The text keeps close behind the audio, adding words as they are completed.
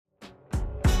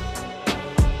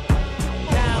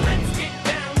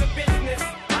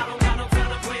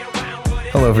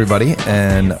Hello, everybody,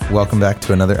 and welcome back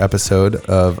to another episode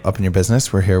of Up in Your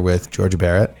Business. We're here with Georgia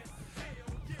Barrett.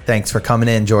 Thanks for coming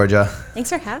in, Georgia. Thanks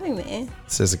for having me.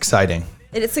 This is exciting.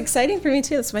 It's exciting for me,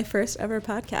 too. It's my first ever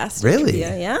podcast. Really?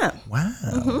 Interview. Yeah.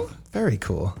 Wow. Very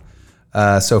cool.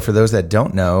 So for those that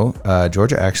don't know,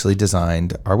 Georgia actually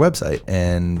designed our website,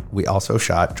 and we also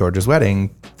shot Georgia's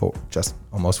wedding for just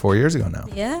almost 4 years ago now.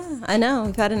 Yeah, I know.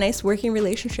 We've had a nice working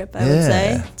relationship, I would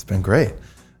say. It's been great.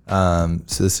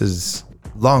 So this is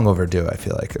long overdue, I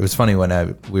feel like. It was funny when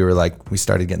we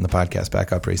started getting the podcast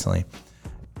back up recently,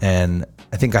 and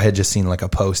I think I had just seen like a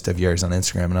post of yours on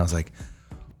Instagram, and I was like,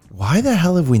 why the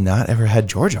hell have we not ever had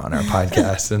Georgia on our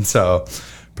podcast? And so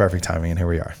perfect timing, and here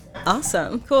we are.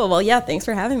 Awesome. Cool. Well, yeah, thanks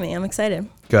for having me. I'm excited.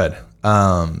 Good.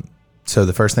 So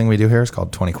the first thing we do here is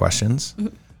called 20 questions.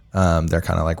 Mm-hmm. They're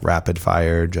kind of like rapid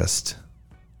fire, just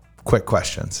quick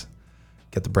questions.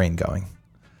 Get the brain going.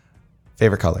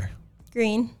 Favorite color?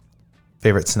 Green.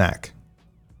 Favorite snack?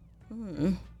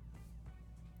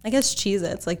 I guess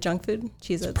Cheez-Its, like junk food.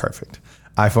 Cheez-Its. Perfect.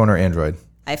 iPhone or Android?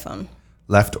 iPhone.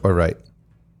 Left or right?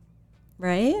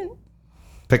 Right?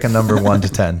 Pick a number 1 to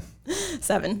 10.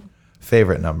 7.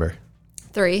 Favorite number?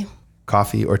 3.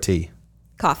 Coffee or tea?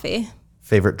 Coffee.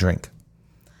 Favorite drink?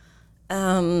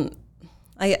 I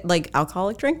like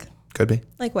alcoholic drink. Could be.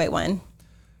 Like white wine.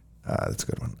 That's a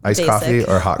good one. Iced Basic. coffee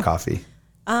or hot coffee?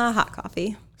 Hot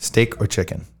coffee. Steak or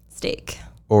chicken? Steak.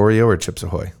 Oreo or Chips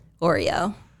Ahoy?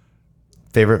 Oreo.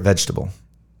 Favorite vegetable?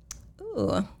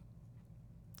 Ooh.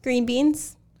 Green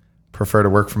beans. Prefer to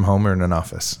work from home or in an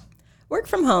office? Work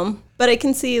from home, but I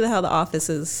can see how the office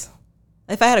is.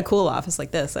 If I had a cool office like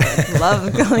this, I would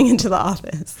love going into the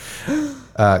office.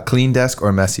 Clean desk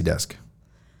or messy desk?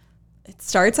 It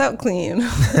starts out clean.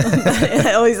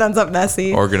 It always ends up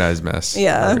messy. Organized mess.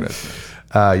 Yeah. Organized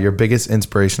mess. Your biggest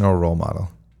inspirational role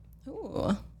model?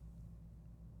 Ooh.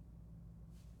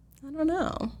 I don't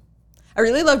know. I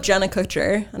really love Jenna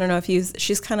Kutcher. I don't know if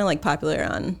she's kind of like popular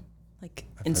on like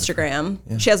Instagram.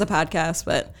 Yeah. She has a podcast,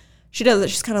 but she does it.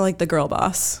 She's kind of like the girl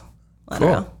boss. I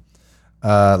don't know.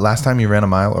 Last time you ran a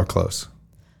mile or close?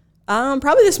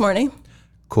 Probably this morning.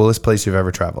 Coolest place you've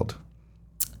ever traveled?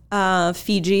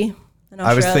 Fiji in Australia.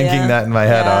 I was thinking that in my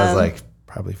head. I was Yeah. like,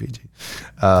 probably Fiji.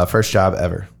 First job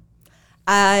ever?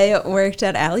 I worked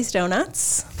at Allie's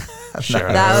Donuts. Sure.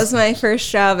 That was my first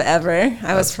job ever.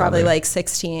 I was probably funny. like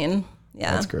 16.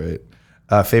 Yeah. That's great.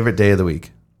 Favorite day of the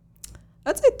week?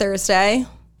 I'd say Thursday.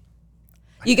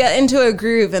 You get into a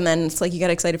groove and then it's like you get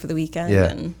excited for the weekend. Yeah.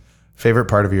 And Favorite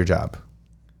part of your job?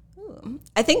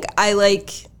 I think I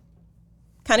like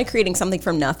kind of creating something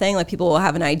from nothing. Like people will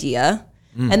have an idea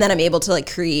and then I'm able to like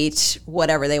create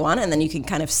whatever they want and then you can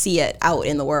kind of see it out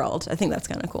in the world. I think that's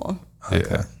kind of cool.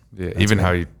 Yeah. Even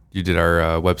how you did our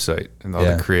website and all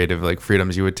the creative like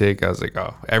freedoms you would take. I was like,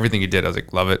 oh, everything you did. I was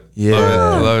like, love it. Yeah.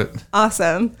 Love it.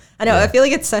 Awesome. I know. I feel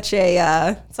like it's such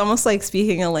a, it's almost like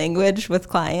speaking a language with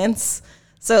clients.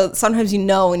 So sometimes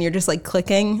when you're just like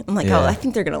clicking, I'm like, Yeah. oh, I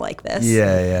think they're going to like this.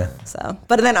 Yeah. So,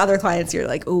 but then other clients, you're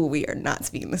like, oh, we are not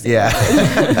speaking the same. Yeah.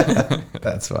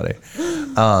 That's funny.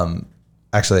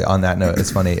 Actually, on that note,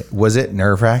 it's funny. Was it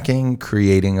nerve-wracking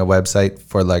creating a website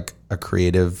for like a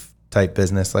creative type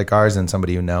business like ours and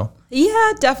somebody you know?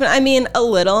 Yeah, definitely. I mean, a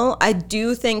little. I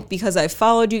do think because I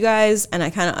followed you guys and I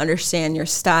kind of understand your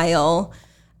style,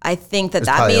 I think that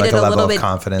probably made like it a a level little of bit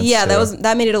confidence, Yeah, too.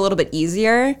 that made it a little bit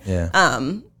easier. Yeah.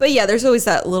 But yeah, there's always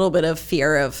that little bit of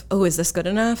fear of, oh, is this good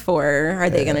enough, or are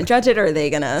they going to judge it, or are they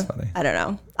going to? funny. I don't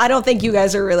know. I don't think you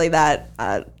guys are really that.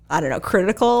 I don't know,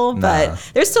 critical,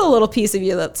 but there's still a little piece of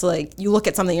you that's like, you look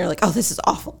at something, and you're like, oh, this is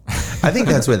awful. I think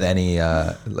that's with any,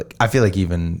 like, I feel like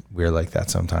even we're like that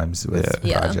sometimes with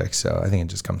Yeah. projects. So I think it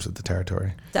just comes with the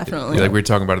territory. Definitely. Like we were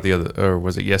talking about it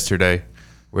was it yesterday,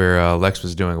 where Lex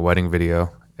was doing a wedding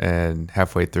video, and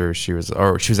halfway through she was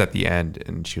at the end,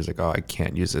 and she was like, "Oh, I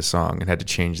can't use this song," and had to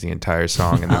change the entire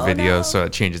song in the video, no. so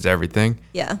it changes everything.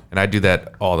 Yeah. And I do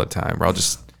that all the time, where I'll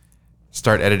just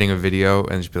start editing a video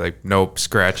and just be like, "Nope,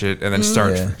 scratch it," and then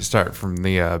start from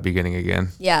the beginning again.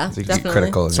 Yeah, It's like, definitely.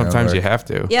 Critical. of your own Sometimes work. you have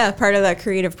to. Yeah, part of that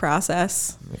creative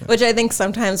process, which I think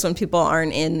sometimes when people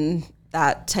aren't in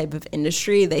that type of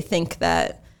industry, they think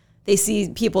that they see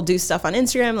people do stuff on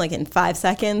Instagram like in 5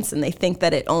 seconds and they think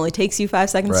that it only takes you 5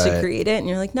 seconds to Right. create it. And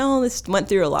you're like, no, this went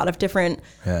through a lot of different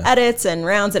edits and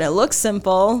rounds and it looks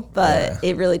simple, but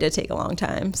it really did take a long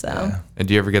time. So And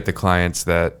do you ever get the clients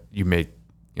that you make,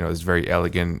 this very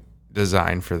elegant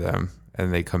design for them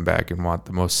and they come back and want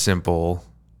the most simple,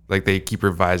 like they keep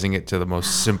revising it to the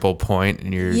most simple point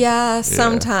and you're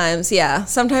sometimes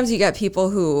you get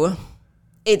people who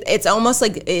it's almost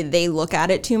like they look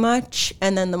at it too much,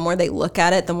 and then the more they look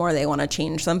at it, the more they want to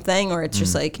change something, or it's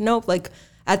just like, nope, like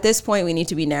at this point we need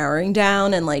to be narrowing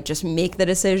down and like just make the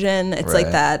decision. It's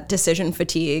like that decision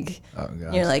fatigue. Oh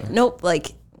gosh. You're like, nope, like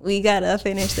we gotta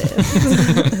finish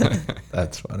this.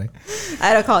 That's funny. I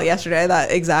had a call yesterday,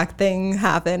 that exact thing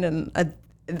happened, and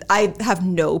I have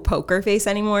no poker face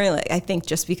anymore. Like I think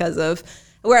just because of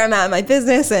where I'm at in my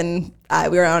business, and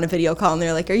we were on a video call, and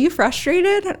they're like, "Are you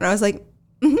frustrated?" And I was like,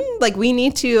 like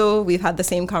we've had the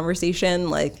same conversation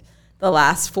like the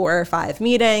last 4 or 5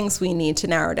 meetings. We need to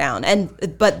narrow down.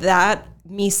 But that,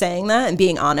 me saying that and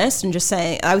being honest and just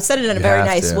saying, I said it in a very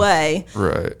nice way,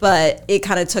 right? But it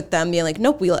kind of took them being like,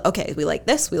 nope, we like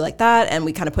this, we like that, and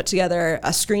we kind of put together a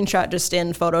screenshot just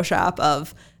in Photoshop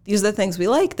of these are the things we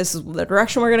like, this is the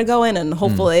direction we're going to go in, and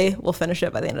hopefully we'll finish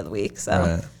it by the end of the week.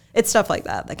 So it's stuff like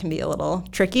that can be a little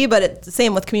tricky, but it's the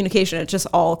same with communication. It just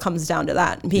all comes down to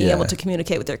that, and being able to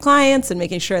communicate with your clients and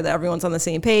making sure that everyone's on the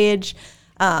same page,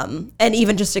 and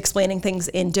even just explaining things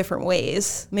in different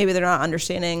ways. Maybe they're not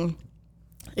understanding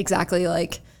exactly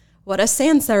like what a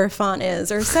sans serif font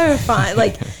is or serif font.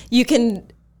 Like you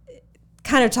can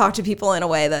kind of talk to people in a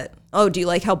way that, oh, do you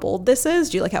like how bold this is?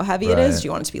 Do you like how heavy it is? Do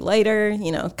you want it to be lighter?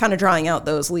 You know, kind of drawing out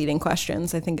those leading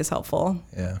questions, I think is helpful.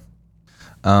 Yeah.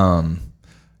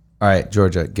 All right,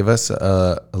 Georgia, give us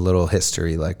a little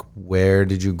history. Like, where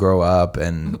did you grow up,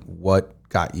 and what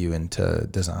got you into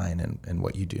design and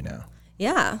what you do now?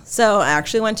 Yeah, so I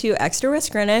actually went to Exeter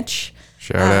West Greenwich.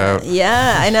 Shout out.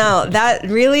 Yeah, I know. That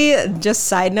really, just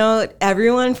side note,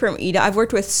 everyone from EW, I've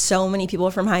worked with so many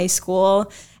people from high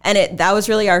school, and that was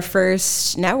really our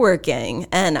first networking.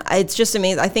 And it's just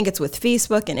amazing. I think it's with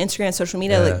Facebook and Instagram, social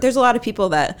media. Like, there's a lot of people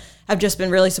that have just been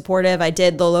really supportive. I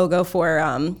did the logo for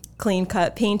Clean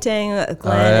Cut Painting,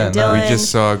 Glenn and Dylan. We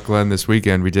just saw Glenn this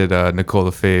weekend. We did Nicole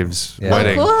Fave's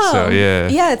wedding. Oh, cool. So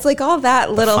yeah, it's like all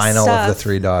that little the final stuff. of the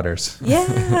 3 daughters.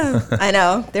 Yeah, I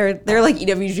know. They're like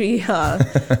EWG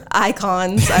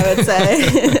icons, I would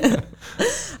say.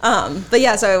 But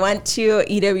yeah, so I went to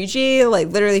EWG, like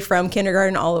literally from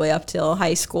kindergarten all the way up till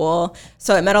high school.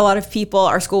 So I met a lot of people.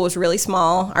 Our school was really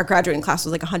small. Our graduating class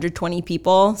was like 120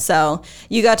 people. So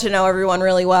you got to know everyone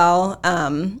really well.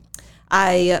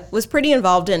 I was pretty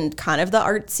involved in kind of the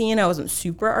art scene. I wasn't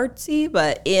super artsy,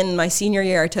 but in my senior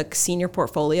year, I took senior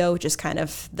portfolio, which is kind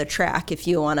of the track if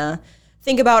you want to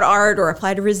think about art or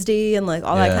apply to RISD and like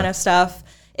all that kind of stuff.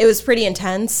 It was pretty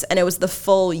intense, and it was the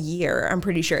full year, I'm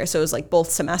pretty sure. So it was like both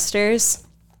semesters.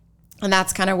 And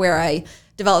that's kind of where I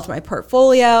developed my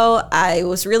portfolio. I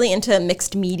was really into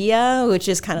mixed media, which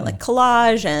is kind of like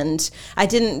collage. And I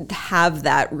didn't have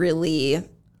that really,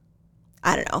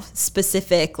 I don't know,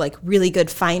 specific, like really good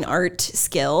fine art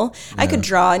skill. I could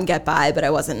draw and get by, but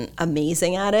I wasn't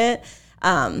amazing at it.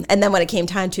 And then when it came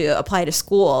time to apply to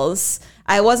schools,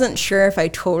 I wasn't sure if I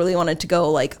totally wanted to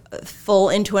go like full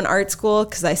into an art school,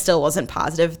 because I still wasn't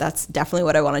positive that's definitely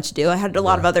what I wanted to do. I had a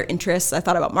lot of other interests. I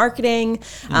thought about marketing,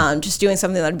 just doing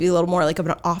something that would be a little more like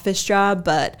an office job.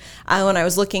 But when I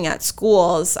was looking at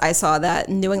schools, I saw that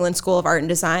New England School of Art and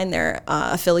Design, they're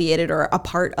affiliated or a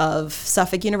part of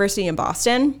Suffolk University in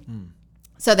Boston.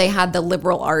 So they had the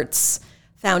liberal arts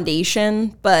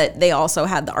foundation, but they also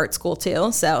had the art school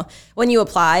too. So when you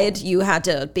applied, you had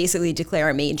to basically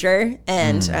declare a major.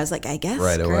 And I was like, I guess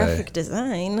graphic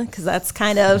design, because that's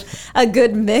kind of a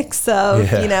good mix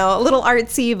of, you know, a little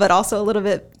artsy, but also a little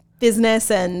bit business.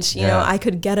 And, you know, I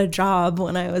could get a job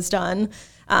when I was done.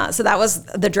 So that was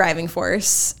the driving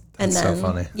force. That's so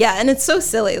funny. Yeah. And it's so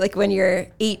silly. Like when you're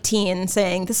 18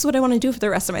 saying, this is what I want to do for the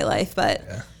rest of my life. But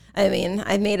I mean,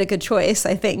 I made a good choice,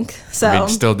 I think. So I mean,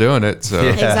 still doing it. So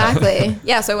exactly.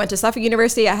 Yeah. So I went to Suffolk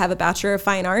University. I have a Bachelor of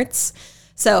Fine Arts.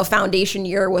 So foundation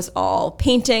year was all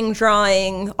painting,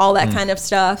 drawing, all that kind of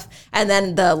stuff. And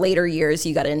then the later years,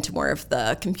 you got into more of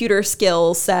the computer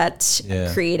skill set,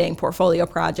 creating portfolio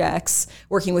projects,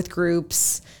 working with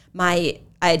groups. I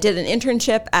did an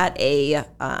internship at a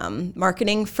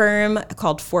marketing firm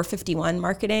called 451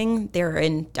 Marketing. They're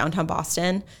in downtown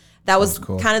Boston. That was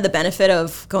kind of the benefit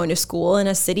of going to school in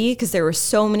a city, because there were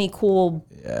so many cool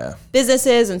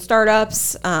businesses and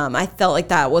startups. I felt like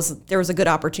there was a good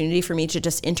opportunity for me to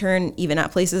just intern even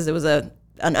at places. It was an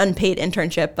unpaid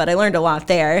internship, but I learned a lot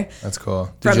there. That's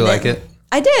cool. Did you like it?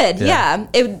 I did, yeah.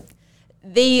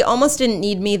 They almost didn't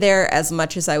need me there as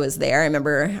much as I was there. I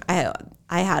remember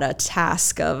I had a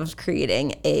task of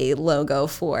creating a logo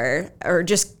or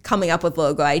just coming up with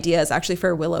logo ideas actually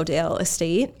for Willowdale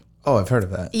Estate. Oh, I've heard of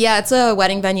that. Yeah, it's a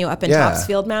wedding venue up in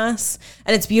Topsfield, Mass.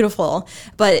 And it's beautiful.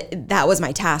 But that was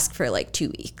my task for like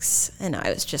 2 weeks. And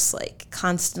I was just like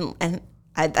constant. And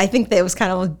I think that was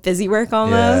kind of busy work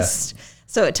almost.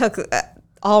 So it took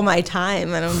all my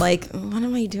time, and I'm like, what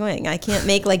am I doing? I can't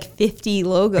make like 50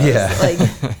 logos. Yeah. Like,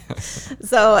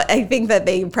 so I think that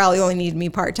they probably only needed me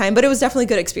part-time, but it was definitely a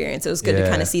good experience. It was good to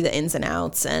kind of see the ins and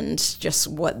outs and just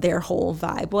what their whole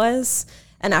vibe was.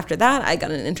 And after that, I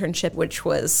got an internship, which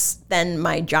was then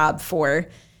my job for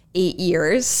 8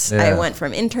 years. Yeah. I went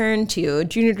from intern to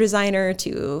junior designer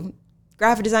to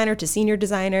graphic designer to senior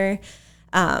designer.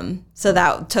 So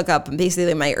that took up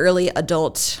basically my early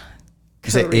adult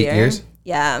career. You say 8 years?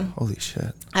 Yeah. Holy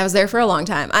shit. I was there for a long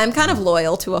time. I'm kind of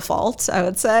loyal to a fault, I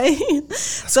would say.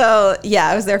 So yeah,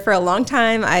 I was there for a long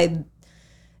time.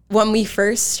 When we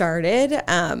first started,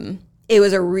 it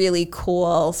was a really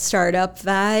cool startup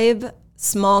vibe.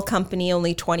 Small company,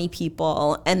 only 20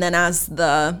 people. And then as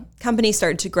the company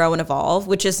started to grow and evolve,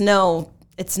 which is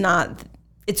it's not,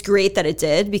 it's great that it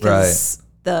did because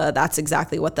that's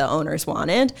exactly what the owners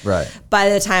wanted. Right. By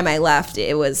the time I left,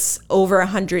 it was over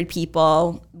 100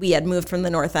 people. We had moved from the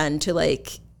North End to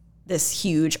like this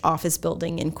huge office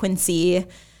building in Quincy,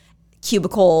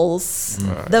 cubicles.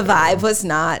 The vibe was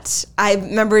not, I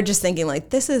remember just thinking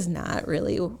like, this is not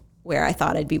really where I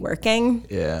thought I'd be working.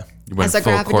 Yeah. You went As a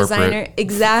full graphic corporate. designer.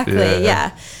 Exactly.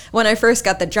 Yeah. When I first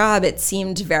got the job, it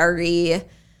seemed very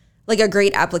like a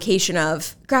great application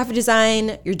of graphic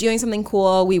design. You're doing something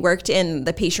cool. We worked in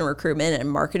the patient recruitment and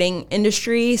marketing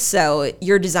industry. So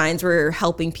your designs were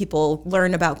helping people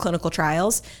learn about clinical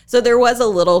trials. So there was a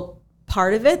little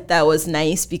part of it that was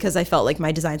nice because I felt like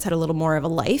my designs had a little more of a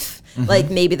life. Like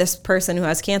maybe this person who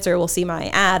has cancer will see my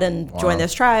ad and join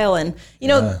this trial. And,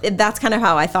 that's kind of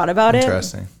how I thought about it.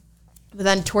 Interesting. But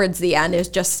then towards the end, it was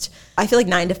just, I feel like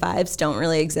 9 to 5s don't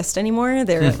really exist anymore.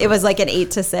 It was like an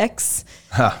 8 to 6.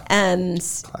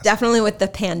 And definitely with the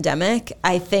pandemic,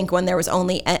 I think when there was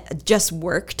only just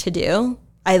work to do,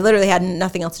 I literally had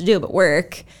nothing else to do but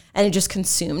work. And it just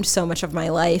consumed so much of my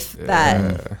life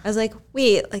that I was like,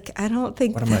 wait, like, I don't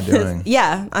think. What am I doing?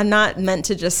 Yeah, I'm not meant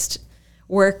to just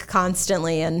work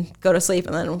constantly and go to sleep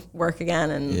and then work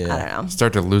again. And I don't know.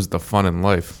 Start to lose the fun in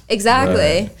life.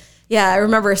 Exactly. Yeah, I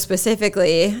remember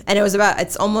specifically, and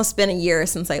it's almost been a year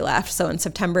since I left. So in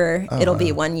September, it'll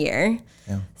be 1 year.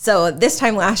 Yeah. So this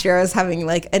time last year, I was having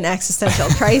like an existential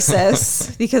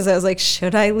crisis because I was like,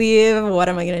 should I leave? What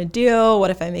am I going to do?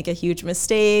 What if I make a huge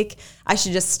mistake? I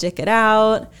should just stick it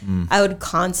out. I would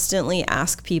constantly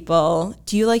ask people,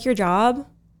 do you like your job?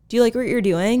 Do you like what you're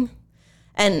doing?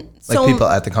 And Like people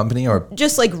at the company or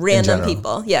just like random general?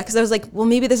 people. Yeah, because I was like, well,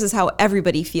 maybe this is how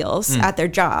everybody feels at their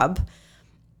job.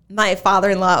 My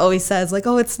father-in-law always says like,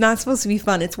 oh, it's not supposed to be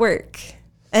fun, it's work.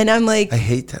 And I'm like, I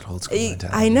hate that old school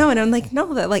mentality. I know. And I'm like,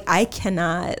 no, that like, I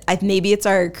cannot, maybe it's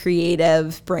our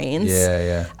creative brains.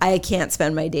 Yeah. I can't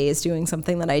spend my days doing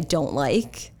something that I don't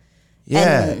like.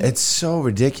 Yeah, And- it's so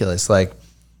ridiculous. Like,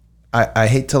 I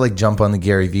hate to like jump on the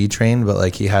Gary Vee train, but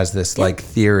like he has this like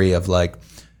theory of like,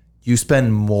 you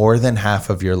spend more than half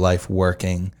of your life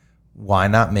working. Why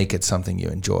not make it something you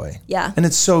enjoy? Yeah. And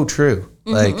it's so true.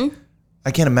 Like, I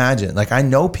can't imagine. Like, I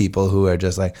know people who are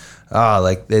just like,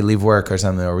 like they leave work or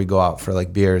something, or we go out for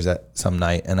like beers at some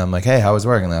night, and I'm like, hey, how was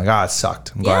work? And they're like, it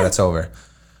sucked. I'm glad it's over.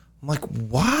 I'm like,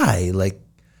 why? Like,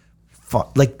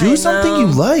 do something you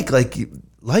like. Like,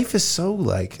 life is so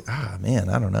like, man,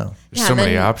 I don't know. There's so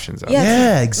many options out there.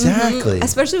 Yeah, exactly.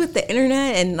 Especially with the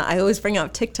internet, and I always bring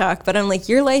up TikTok, but I'm like,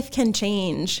 your life can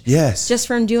change. Yes. Just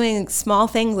from doing small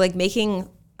things like making,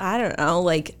 I don't know,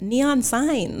 like neon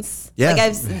signs.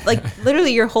 Yeah. Like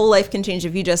literally your whole life can change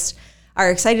if you just are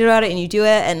excited about it and you do it.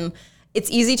 And it's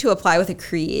easy to apply with a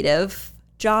creative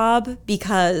job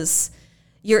because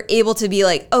you're able to be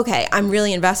like, okay, I'm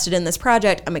really invested in this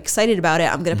project. I'm excited about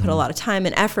it. I'm going to put a lot of time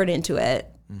and effort into it.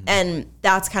 And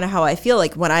that's kind of how I feel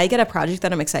like when I get a project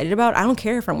that I'm excited about, I don't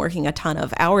care if I'm working a ton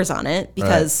of hours on it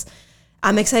because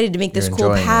I'm excited to make this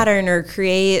cool pattern or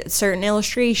create certain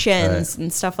illustrations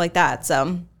and stuff like that.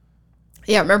 So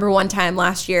yeah, I remember one time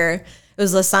last year, it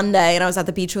was a Sunday and I was at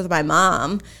the beach with my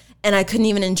mom and I couldn't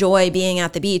even enjoy being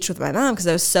at the beach with my mom because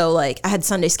I was so like, I had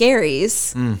Sunday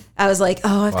scaries. I was like,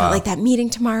 I've got like that meeting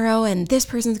tomorrow and this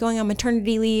person's going on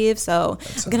maternity leave. So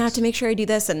I'm going to have to make sure I do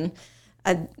this. And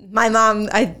my mom,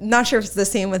 I'm not sure if it's the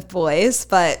same with boys,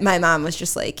 but my mom was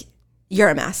just like, you're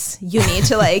a mess. You need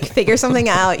to like figure something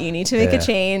out. You need to make a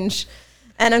change.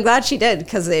 And I'm glad she did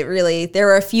because there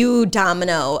were a few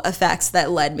domino effects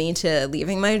that led me to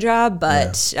leaving my job.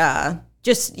 But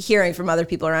just hearing from other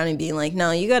people around me being like, no,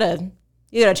 you gotta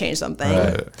change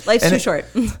something. Life's too short.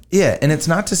 Yeah. And it's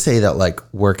not to say that like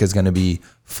work is going to be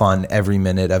fun every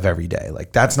minute of every day.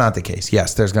 Like that's not the case.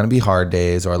 Yes, there's going to be hard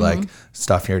days or like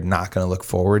stuff you're not going to look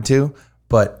forward to.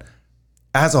 But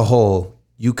as a whole,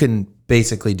 you can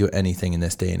basically do anything in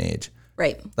this day and age.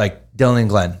 Right. Like Dylan and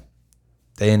Glenn,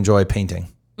 they enjoy painting.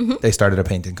 They started a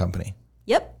painting company.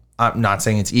 Yep. I'm not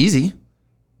saying it's easy,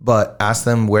 but ask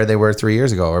them where they were 3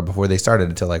 years ago or before they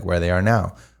started to like where they are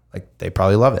now. Like they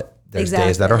probably love it. There's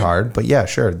days that are hard, but yeah,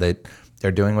 sure.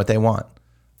 They're doing what they want.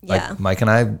 Like Yeah. Mike and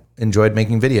I enjoyed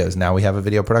making videos. Now we have a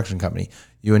video production company.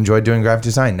 You enjoyed doing graphic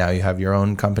design. Now you have your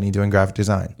own company doing graphic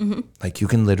design. Like you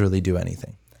can literally do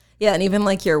anything. Yeah, and even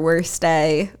like your worst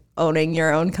day owning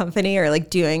your own company or like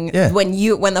doing Yeah. when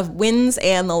the wins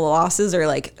and the losses are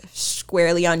like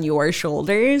squarely on your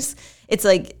shoulders, it's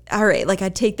like, all right, like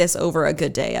I'd take this over a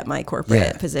good day at my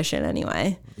corporate position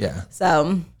anyway. Yeah.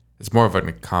 So It's more of an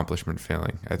accomplishment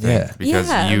feeling, I think, Yeah. because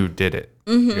Yeah. you did it.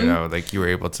 You know, like you were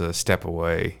able to step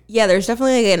away. yeah, there's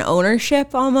definitely like an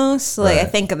ownership almost. Like I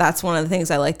Right. think that's one of the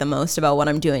things I like the most about what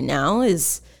I'm doing now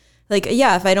is like,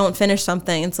 yeah, if I don't finish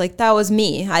something, it's like, that was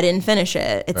me. I didn't finish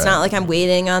it. It's not like I'm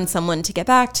waiting on someone to get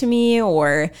back to me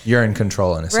or You're in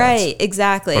control in a sense. right,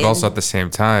 exactly. But also at the same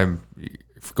time,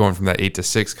 going from that 8 to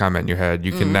 6 comment you had,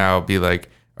 you can now be like,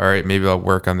 all right, maybe I'll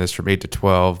work on this from 8 to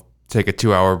 12, take a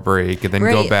 2-hour break, and then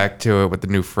go Right. back to it with a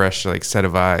new, fresh like set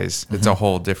of eyes. It's a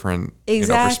whole different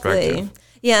perspective.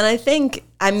 Yeah, and I think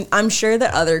I'm sure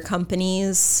that other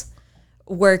companies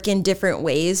work in different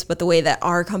ways, but the way that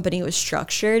our company was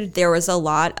structured, there was a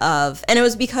lot of, and it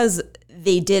was because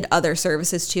they did other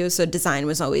services too, so design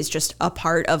was always just a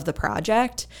part of the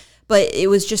project. But it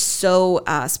was just so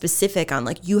specific on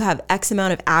like, you have X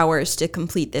amount of hours to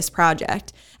complete this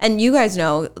project. And you guys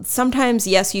know, sometimes,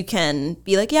 yes, you can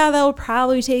be like, yeah, that'll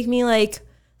probably take me like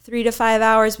 3 to 5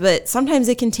 hours, but sometimes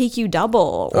it can take you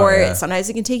double or sometimes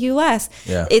it can take you less.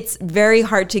 Yeah. It's very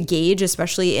hard to gauge,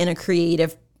 especially in a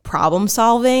creative problem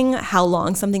solving, how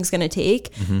long something's going to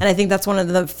take. And I think that's one of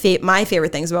the my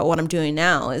favorite things about what I'm doing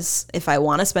now is if I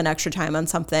want to spend extra time on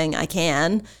something, I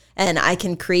can. And I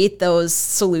can create those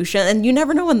solutions, and you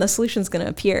never know when the solution's going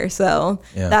to appear. So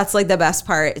that's like the best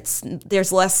part.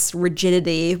 There's less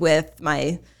rigidity with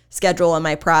my schedule and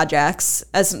my projects,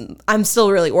 as I'm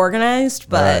still really organized,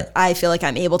 but Right. I feel like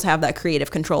I'm able to have that creative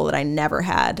control that I never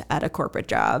had at a corporate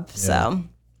job. So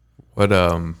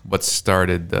What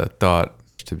started the thought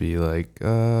to be like,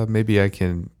 maybe I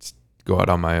can go out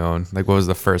on my own? Like, what was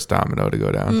the first domino to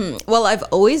go down? well, I've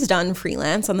always done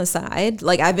freelance on the side.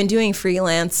 Like I've been doing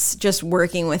freelance, just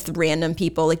working with random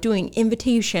people, like doing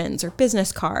invitations or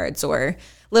business cards or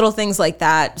little things like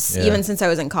that, even since I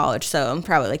was in college. So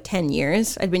probably like 10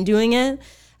 years I'd been doing it.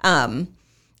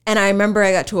 And I remember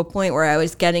I got to a point where I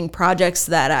was getting projects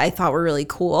that I thought were really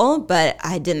cool, but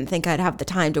I didn't think I'd have the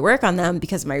time to work on them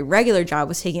because my regular job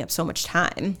was taking up so much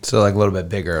time. So like a little bit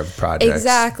bigger of projects.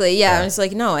 Exactly. Yeah. I was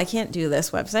like, no, I can't do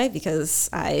this website because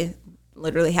I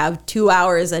literally have 2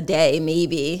 hours a day,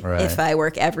 maybe, Right. if I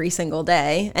work every single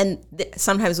day. And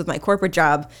sometimes with my corporate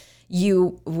job,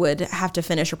 you would have to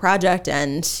finish a project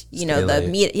and, you know, the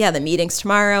late. the meeting's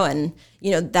tomorrow. And,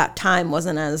 you know, that time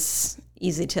wasn't as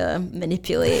easy to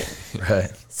manipulate. Right.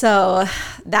 So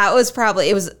that was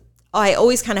probably, I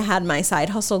always kind of had my side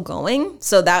hustle going.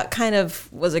 So that kind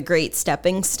of was a great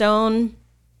stepping stone.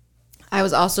 I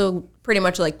was also pretty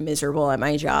much like miserable at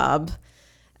my job.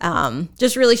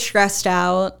 Just really stressed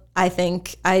out. I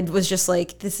think I was just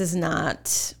like, this is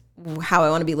not how I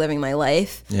want to be living my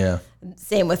life. Yeah.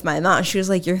 Same with my mom. She was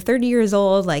like, you're 30 years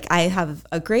old. Like, I have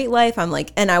a great life. I'm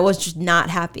like, and I was just not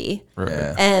happy.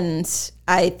 Yeah. And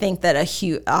I think that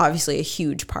obviously a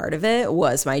huge part of it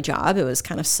was my job. It was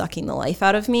kind of sucking the life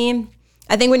out of me.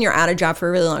 I think when you're at a job for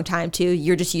a really long time too,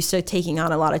 you're just used to taking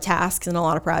on a lot of tasks and a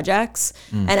lot of projects.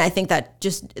 And I think that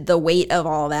just the weight of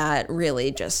all that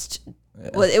really just,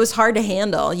 it was hard to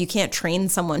handle. You can't train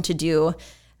someone to do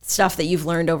stuff that you've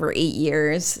learned over 8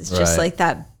 years. It's just Right. like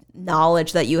that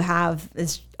knowledge that you have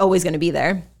is always going to be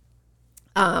there.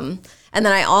 And then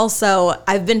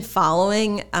I've been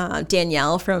following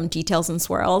Danielle from Details and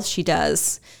Swirls. She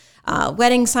does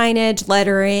wedding signage,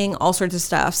 lettering, all sorts of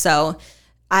stuff. So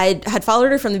I had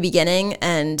followed her from the beginning,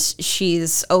 and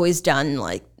she's always done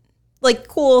like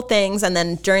cool things. And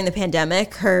then during the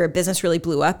pandemic, her business really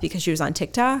blew up because she was on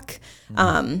TikTok.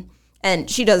 And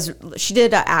she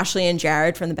did Ashley and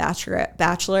Jared from The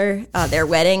Bachelor, their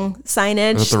wedding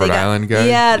signage. Was that the Rhode Island guy?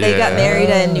 Yeah, they got Yeah. married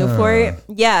in Newport.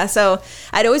 Yeah, so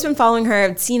I'd always been following her.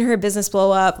 I'd seen her business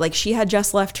blow up. Like she had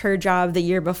just left her job the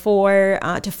year before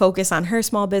to focus on her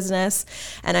small business.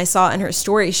 And I saw in her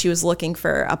story she was looking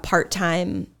for a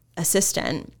part-time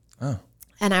assistant. Oh.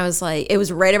 And I was like, it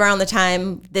was right around this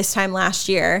time last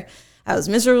year. I was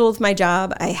miserable with my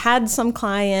job. I had some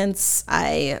clients.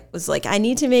 I was like, I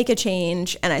need to make a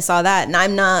change. And I saw that. And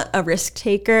I'm not a risk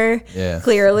taker, Yeah.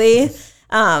 clearly.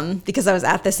 because I was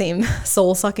at the same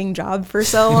soul-sucking job for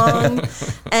so long.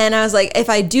 And I was like, if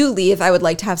I do leave, I would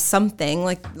like to have something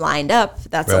like lined up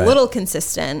that's a little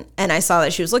consistent. And I saw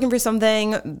that she was looking for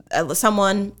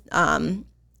someone,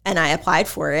 and I applied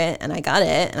for it and I got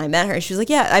it and I met her. She was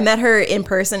like, yeah, I met her in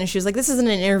person and she was like, this isn't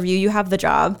an interview. You have the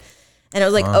job. And I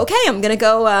was like, okay, I'm going to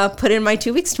go put in my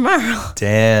 2 weeks tomorrow.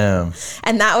 Damn.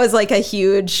 And that was like a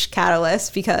huge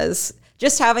catalyst because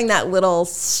just having that little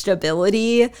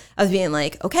stability of being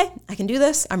like, okay, I can do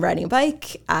this. I'm riding a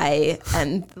bike. I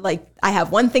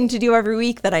have one thing to do every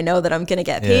week that I know that I'm going to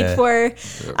get paid for.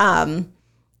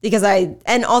 Because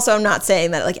and also I'm not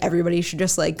saying that like everybody should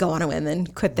just like go on a whim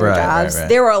and quit their jobs. Right.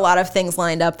 There were a lot of things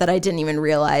lined up that I didn't even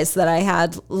realize that I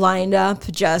had lined up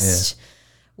just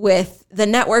with the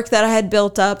network that I had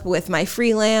built up with my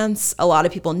freelance. A lot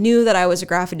of people knew that I was a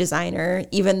graphic designer,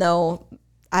 even though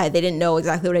they didn't know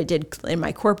exactly what I did in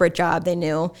my corporate job. They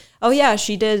knew, oh yeah,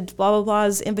 she did blah, blah,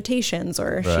 blah's invitations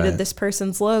or she did this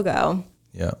person's logo.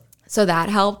 Yeah. So that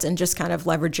helped, and just kind of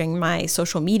leveraging my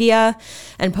social media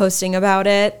and posting about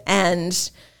it.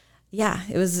 And yeah,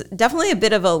 it was definitely a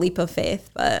bit of a leap of faith,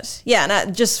 but yeah,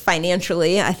 not just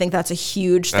financially. I think that's a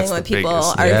huge thing when people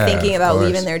are thinking about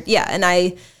leaving their, and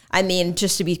I mean,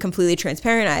 just to be completely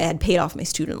transparent, I had paid off my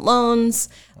student loans.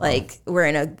 Like we're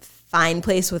in a fine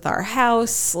place with our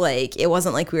house. Like it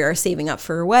wasn't like we were saving up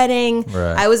for a wedding.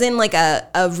 Right. I was in like a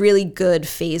really good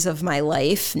phase of my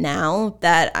life now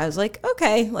that I was like,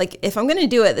 okay, like if I'm going to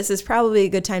do it, this is probably a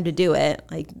good time to do it.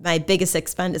 Like my biggest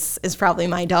expense is probably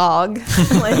my dog.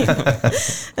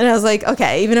 And I was like,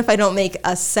 okay, even if I don't make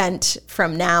a cent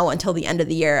from now until the end of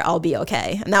the year, I'll be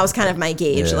okay. And that was kind of my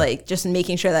gauge, like just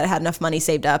making sure that I had enough money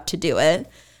saved up to do it.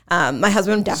 My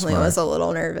husband definitely was a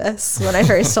little nervous when I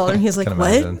first told him. He was like,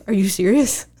 what? Are you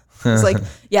serious? I was like,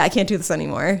 yeah, I can't do this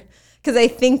anymore. Because I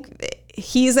think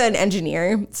he's an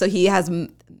engineer, so he has, and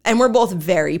we're both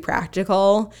very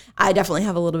practical. I definitely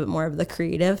have a little bit more of the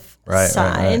creative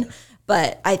side. Right.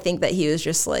 But I think that he was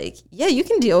just like, yeah, you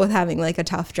can deal with having like a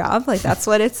tough job. Like that's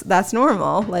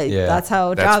normal. Like that's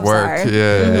how jobs are.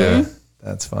 Yeah.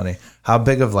 That's funny. How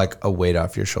big of like a weight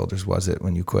off your shoulders was it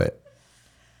when you quit?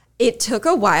 It took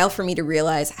a while for me to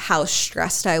realize how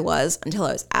stressed I was until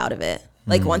I was out of it.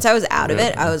 Like once I was out of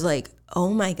it, I was like, oh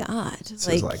my God. This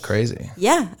is like crazy.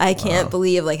 Yeah. I can't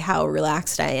believe like how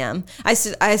relaxed I am. I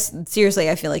seriously,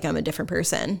 I feel like I'm a different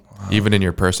person. Wow. Even in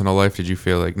your personal life, did you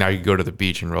feel like now you go to the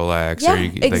beach and relax? Yeah, or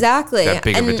you, exactly. Like, that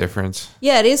big of a difference?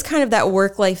 Yeah, it is kind of that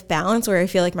work-life balance where I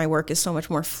feel like my work is so much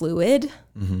more fluid.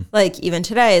 Mm-hmm. Like even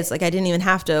today, it's like I didn't even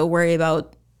have to worry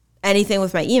about anything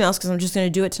with my emails because I'm just going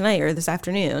to do it tonight or this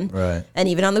afternoon. Right. And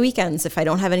even on the weekends, if I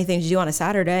don't have anything to do on a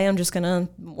Saturday, I'm just going to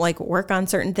like work on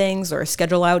certain things or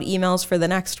schedule out emails for the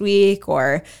next week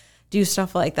or do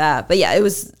stuff like that. But yeah, it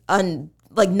was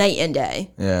like night and day.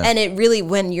 Yeah. And it really,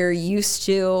 when you're used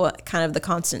to kind of the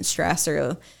constant stress,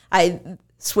 or I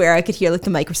swear I could hear like the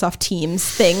Microsoft Teams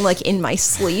thing like in my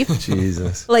sleep.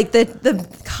 Jesus. Like the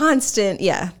constant,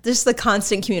 just the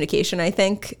constant communication. I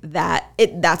think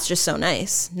that's just so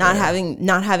nice. Not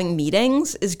having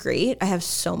meetings is great. I have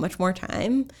so much more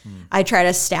time. I try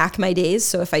to stack my days.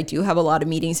 So if I do have a lot of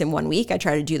meetings in 1 week, I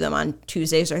try to do them on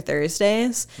Tuesdays or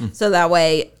Thursdays. So that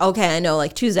way, okay, I know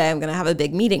like Tuesday I'm going to have a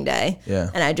big meeting day.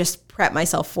 Yeah. And I just prep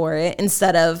myself for it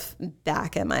instead of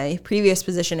back at my previous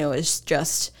position. It was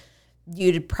just,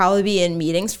 you'd probably be in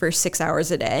meetings for 6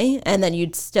 hours a day, and then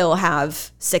you'd still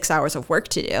have 6 hours of work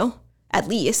to do, at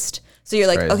least. So you're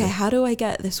like, okay, how do I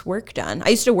get this work done? I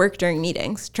used to work during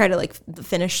meetings, try to like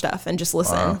finish stuff and just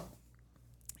listen. Wow.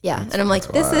 Yeah. And I'm like,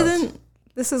 this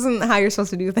isn't how you're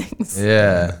supposed to do things.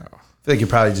 Yeah. I feel like you're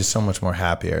probably just so much more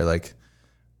happier. Like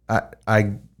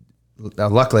I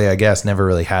luckily, I guess, never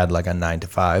really had like a 9 to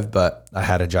 5, but I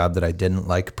had a job that I didn't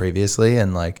like previously.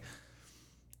 And like,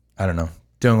 I don't know,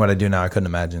 doing what I do now, I couldn't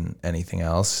imagine anything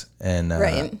else. And I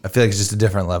feel like it's just a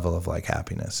different level of like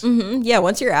happiness. Mm-hmm. Yeah.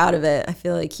 Once you're out of it, I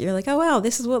feel like you're like, oh, wow,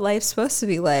 this is what life's supposed to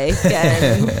be like.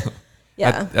 And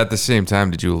yeah. At the same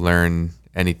time, did you learn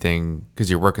anything, because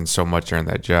you're working so much during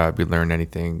that job, you learn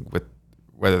anything with,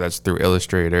 whether that's through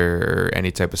Illustrator or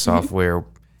any type of software,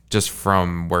 just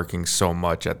from working so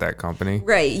much at that company?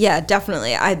 Right. Yeah,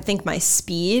 definitely. I think my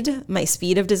speed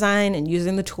of design and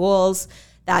using the tools,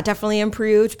 that definitely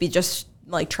improved. Be just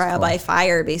like trial by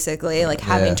fire, basically, like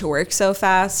having to work so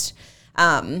fast.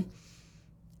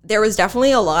 There was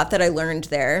definitely a lot that I learned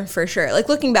there, for sure. Like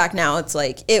looking back now, it's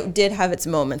like it did have its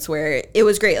moments where it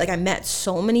was great. Like I met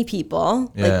so many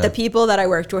people. Yeah. Like the people that I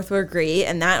worked with were great,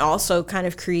 and that also kind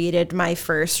of created my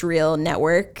first real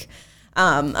network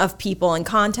of people and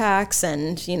contacts,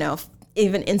 and you know,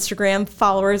 even Instagram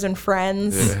followers and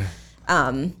friends.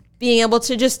 Yeah. being able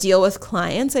to just deal with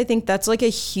clients, I think that's like a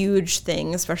huge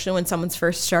thing, especially when someone's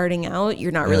first starting out.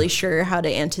 You're not really sure how to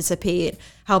anticipate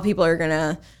how people are going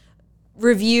to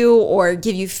review or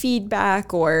give you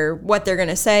feedback or what they're going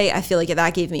to say. I feel like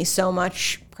that gave me so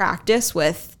much practice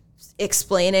with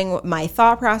explaining my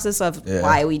thought process of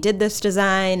why we did this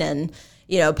design and,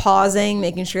 you know, pausing,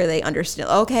 making sure they understand,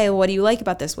 okay, what do you like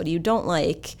about this? What do you don't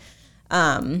like?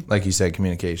 Like you said,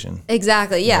 communication.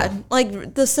 Exactly. Yeah.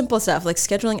 Like the simple stuff, like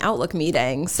scheduling Outlook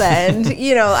meetings. And,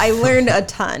 you know, I learned a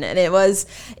ton, and it was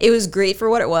great for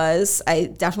what it was. I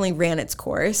definitely ran its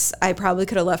course. I probably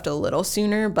could have left a little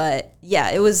sooner, but yeah,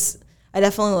 I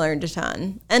definitely learned a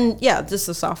ton. And yeah, just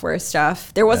the software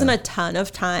stuff. There wasn't a ton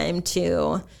of time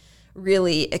to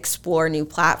really explore new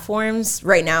platforms.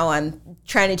 Right now, I'm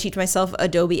trying to teach myself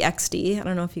Adobe XD. I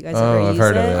don't know if you guys ever I've use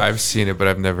heard it. of it. I've seen it, but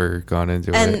I've never gone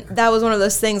into And it. that was one of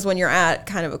those things when you're at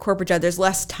kind of a corporate job, there's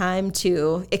less time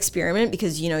to experiment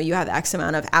because, you know, you have X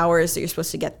amount of hours that you're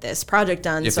supposed to get this project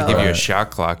done. You have so to give you a shot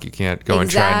clock. You can't go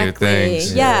and try new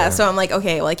things. Yeah. So I'm like,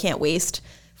 okay, well, I can't waste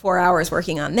 4 hours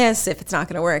working on this if it's not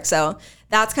going to work. So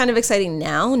that's kind of exciting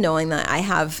now, knowing that I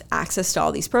have access to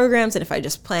all these programs. And if I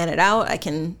just plan it out, I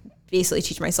can basically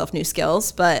teach myself new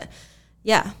skills. But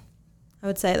yeah, I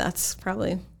would say that's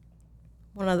probably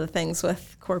one of the things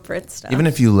with corporate stuff. Even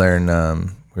if you learn,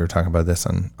 we were talking about this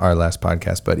on our last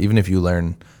podcast, but even if you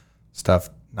learn stuff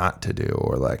not to do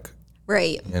or like,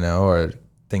 right. you know, or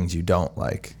things you don't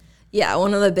like. Yeah,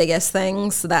 one of the biggest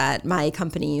things that my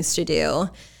company used to do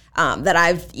that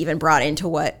I've even brought into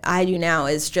what I do now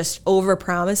is just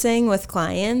over-promising with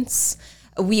clients.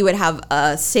 We would have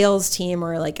a sales team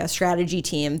or like a strategy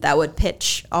team that would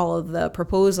pitch all of the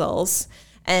proposals.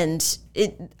 And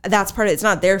that's part of it's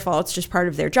not their fault. It's just part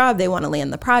of their job. They want to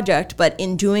land the project. But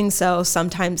in doing so,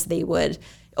 sometimes they would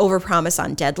overpromise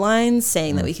on deadlines,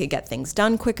 saying that we could get things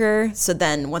done quicker. So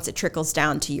then once it trickles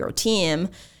down to your team,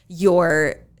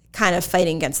 you're kind of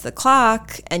fighting against the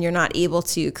clock and you're not able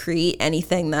to create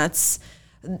anything that's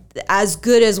as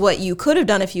good as what you could have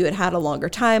done if you had had a longer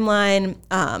timeline.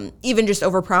 Even just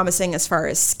overpromising as far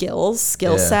as skill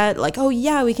set, like, oh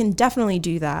yeah, we can definitely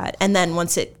do that. And then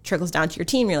once it trickles down to your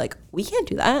team, you're like, we can't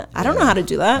do that. I don't know how to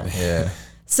do that. Yeah.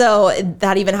 So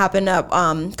that even happened a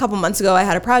couple months ago. I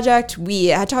had a project. We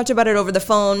had talked about it over the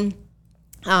phone.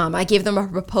 I gave them a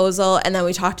proposal, and then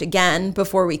we talked again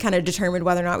before we kind of determined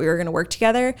whether or not we were going to work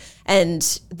together. And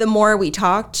the more we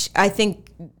talked, I think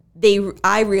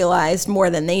I realized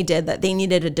more than they did that they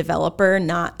needed a developer,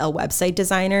 not a website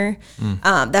designer.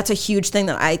 That's a huge thing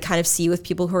that I kind of see with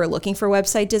people who are looking for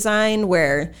website design,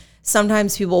 where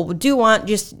sometimes people do want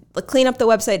just clean up the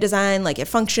website design, like it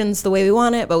functions the way we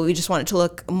want it, but we just want it to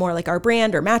look more like our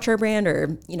brand or match our brand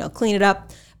or, you know, clean it up.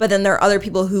 But then there are other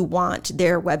people who want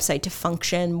their website to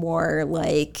function more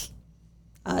like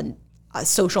a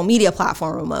social media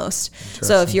platform almost.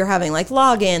 So if you're having like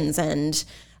logins and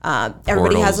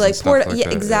everybody has like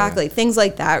exactly, things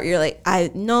like that, where you're like,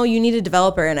 you need a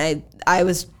developer. And I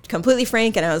was completely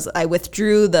frank, and I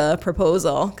withdrew the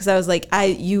proposal because I was like,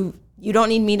 you don't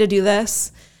need me to do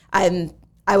this. I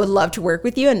would love to work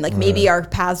with you, and like maybe our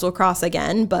paths will cross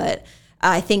again. But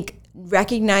I think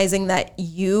recognizing that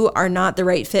you are not the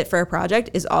right fit for a project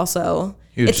is also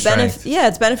huge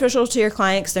it's beneficial to your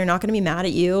client because they're not going to be mad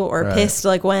at you or pissed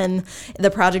like when the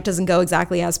project doesn't go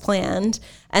exactly as planned,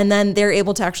 and then they're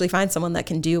able to actually find someone that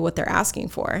can do what they're asking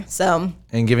for. So,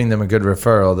 and giving them a good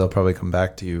referral, they'll probably come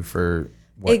back to you for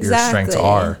what your strengths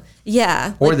are.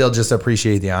 Yeah. Or they'll just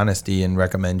appreciate the honesty and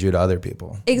recommend you to other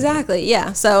people. Exactly.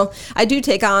 Yeah. So I do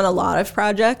take on a lot of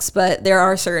projects, but there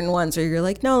are certain ones where you're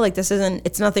like, no, like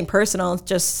it's nothing personal. It's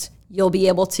just you'll be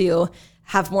able to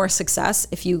have more success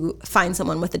if you find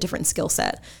someone with a different skill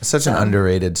set. It's such an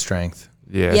underrated strength.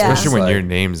 Yeah. Especially when your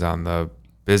name's on the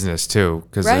business too.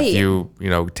 Because if you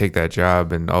take that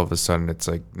job and all of a sudden it's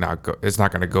like it's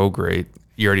not going to go great.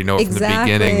 You already know it from the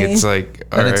beginning. It's like,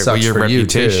 all right, well, your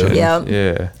reputation.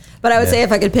 Yeah. But I would say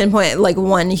if I could pinpoint like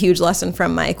one huge lesson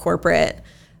from my corporate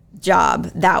job,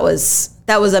 that was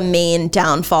a main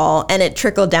downfall, and it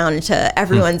trickled down into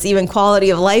everyone's even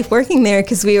quality of life working there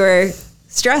because we were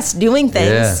stressed doing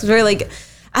things. We were like,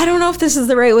 I don't know if this is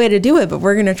the right way to do it, but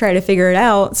we're going to try to figure it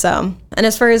out. So, and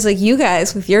as far as like you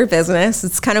guys with your business,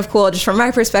 it's kind of cool just from my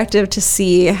perspective to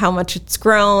see how much it's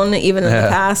grown even in the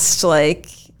past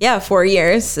 4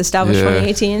 years, established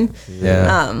 2018.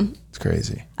 It's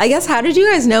crazy. I guess, how did you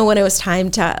guys know when it was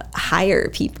time to hire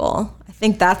people? I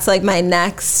think that's like my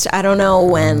next, I don't know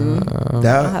when.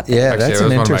 That's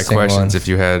an interesting one of my questions. If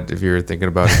you were thinking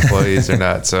about employees or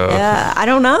not. So yeah, I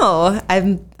don't know. I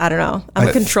don't know. I'm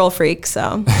a control freak,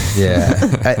 so.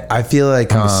 Yeah. I feel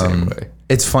like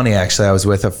It's funny, actually. I was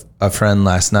with a friend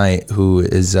last night who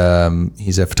is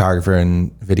he's a photographer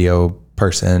and video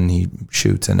person. He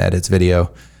shoots and edits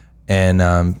video, and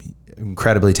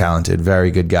incredibly talented,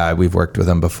 very good guy. We've worked with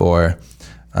him before.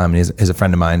 He's a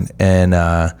friend of mine, and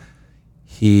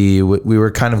we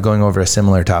were kind of going over a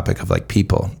similar topic of like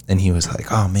people, and he was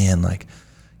like, "Oh man, like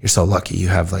you're so lucky. You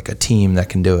have like a team that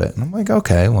can do it." And I'm like,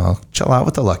 "Okay, well, chill out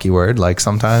with the lucky word. Like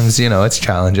sometimes, it's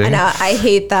challenging." I know. I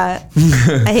hate that.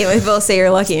 I hate when people say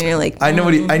you're lucky and you're like, I knew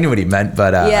what he meant,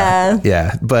 but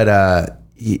yeah. But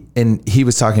he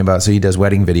was talking about, so he does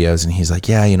wedding videos, and he's like,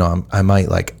 "Yeah, I might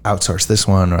like outsource this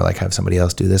one or like have somebody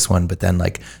else do this one, but then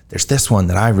like there's this one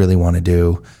that I really want to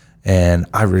do, and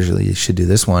I really should do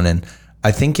this one." And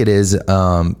I think it is.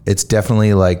 It's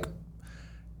definitely like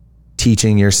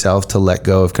teaching yourself to let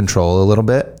go of control a little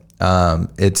bit.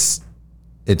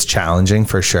 It's challenging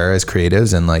for sure as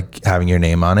creatives and like having your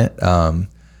name on it.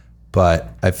 But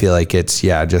I feel like it's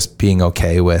just being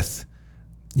okay with,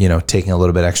 taking a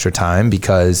little bit extra time,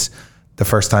 because the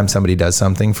first time somebody does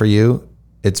something for you,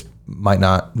 it's might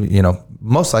not,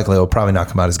 most likely it'll probably not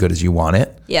come out as good as you want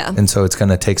it. Yeah. And so it's going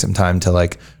to take some time to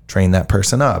like train that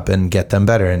person up and get them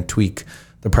better and tweak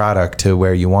the product to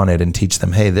where you want it and teach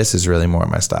them, hey, this is really more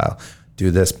my style.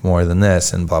 Do this more than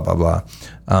this and blah, blah, blah.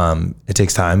 It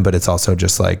takes time, but it's also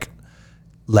just like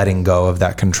letting go of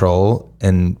that control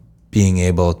and being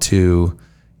able to,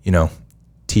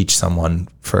 teach someone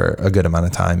for a good amount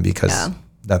of time, because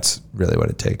that's really what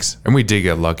it takes. And we did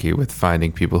get lucky with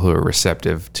finding people who are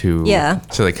receptive to,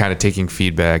 so like kind of taking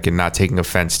feedback and not taking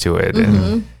offense to it.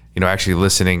 And, actually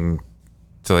listening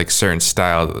to like certain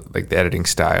style, like the editing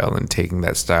style, and taking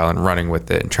that style and running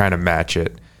with it and trying to match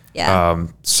it. Yeah.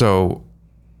 So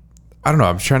I don't know.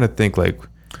 I'm trying to think, like,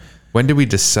 when did we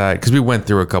decide? Because we went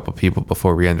through a couple people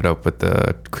before we ended up with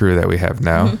the crew that we have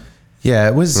now. Yeah,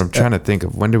 it was. But I'm trying to think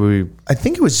of when did we. I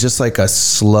think it was just like a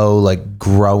slow, like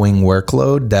growing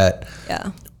workload that.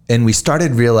 Yeah. And we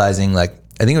started realizing, like,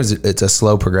 I think it's a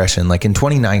slow progression. Like in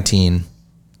 2019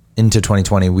 into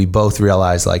 2020, we both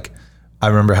realized, like, I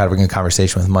remember having a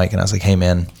conversation with Mike, and I was like, "Hey,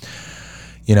 man,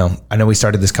 I know we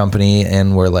started this company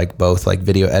and we're like both like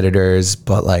video editors,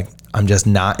 but like I'm just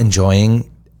not enjoying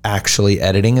actually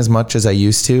editing as much as I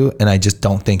used to, and I just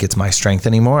don't think it's my strength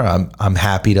anymore. I'm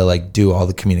happy to like do all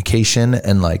the communication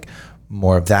and like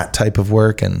more of that type of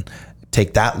work and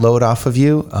take that load off of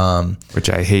you."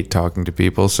 Which I hate talking to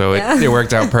people, so it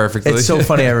worked out perfectly. It's so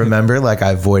funny. I remember like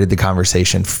I avoided the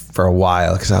conversation for a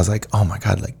while because I was like, "Oh my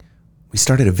God, like we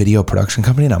started a video production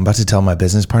company and I'm about to tell my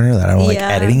business partner that I don't like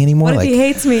editing anymore." What if he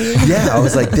hates me? Yeah, I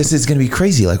was like, this is going to be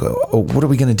crazy. Like, what are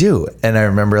we going to do? And I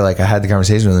remember like I had the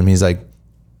conversation with him. He's like,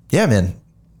 "Yeah, man,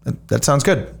 that sounds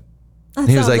good." That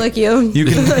he was like you. You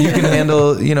can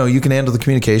handle, you can handle the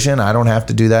communication. I don't have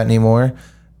to do that anymore.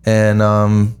 And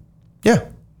I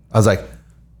was like,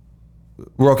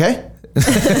 "We're okay?"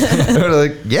 We're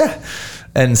like, "Yeah."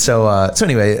 And so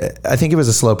anyway, I think it was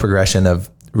a slow progression of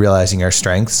realizing our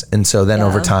strengths. And so then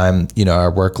over time,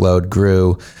 our workload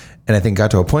grew, and I think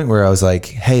got to a point where I was like,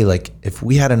 "Hey, like if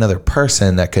we had another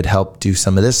person that could help do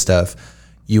some of this stuff,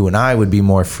 you and I would be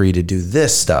more free to do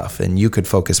this stuff, and you could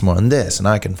focus more on this and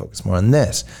I can focus more on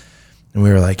this." And we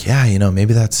were like, "Yeah,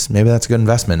 maybe that's a good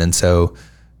investment." And so,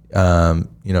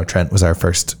 Trent was our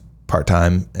first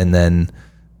part-time, and then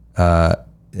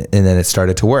it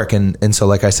started to work. And so,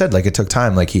 like I said, like it took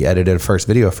time, like he edited a first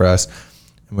video for us,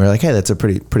 and we were like, "Hey, that's a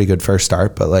pretty good first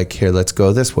start, but like here, let's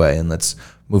go this way and let's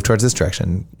move towards this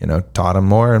direction." Taught him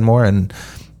more and more, and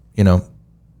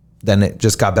then it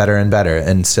just got better and better.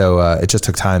 And so it just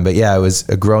took time, but yeah, it was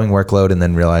a growing workload, and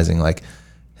then realizing like,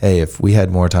 hey, if we had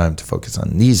more time to focus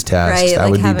on these tasks, that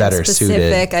would be better suited.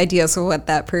 Specific ideas of what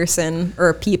that person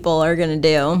or people are going to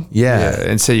do. Yeah.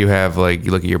 And say you have like, you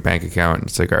look at your bank account and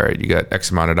it's like, all right, you got X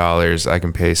amount of dollars. I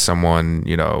can pay someone,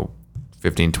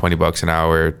 $15-20 an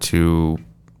hour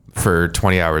for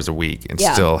 20 hours a week and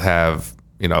still have,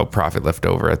 profit left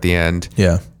over at the end.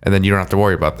 Yeah. And then you don't have to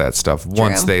worry about that stuff. True.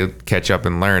 Once they catch up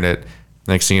and learn it,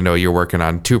 next thing you know, you're working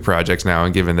on 2 projects now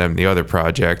and giving them the other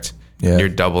project. Yeah. And you're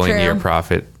doubling your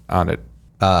profit on it.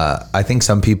 I think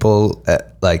some people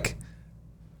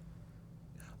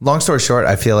long story short,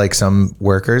 I feel like some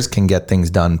workers can get things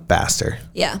done faster.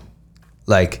 Yeah.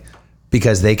 Like,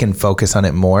 because they can focus on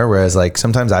it more. Whereas like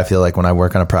sometimes I feel like when I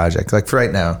work on a project, like for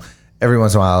right now, every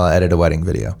once in a while I'll edit a wedding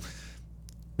video.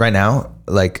 Right now,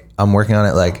 like I'm working on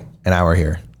it like an hour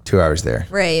here, 2 hours there,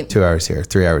 right? 2 hours here,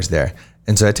 3 hours there.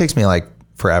 And so it takes me like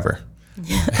forever.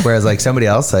 Whereas like somebody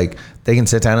else, like they can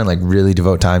sit down and like really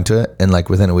devote time to it. And like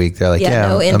within a week, they're like,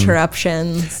 no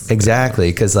interruptions.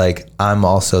 Exactly. Cause like I'm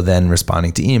also then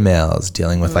responding to emails,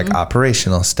 dealing with like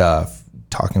operational stuff,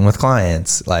 talking with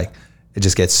clients. Like it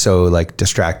just gets so like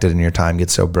distracted and your time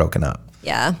gets so broken up.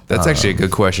 Yeah. That's actually a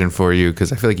good question for you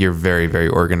because I feel like you're very, very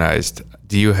organized.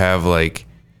 Do you have like,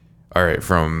 all right,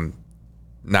 from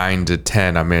 9 to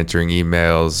 10, I'm answering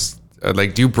emails.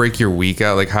 Like, do you break your week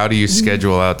out? Like, how do you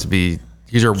schedule out to be?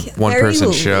 These are one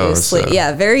person shows. So.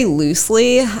 Yeah, very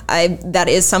loosely. That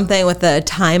is something with the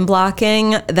time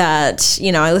blocking that,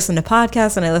 you know, I listen to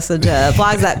podcasts and I listen to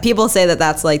blogs that people say that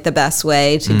that's like the best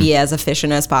way to be as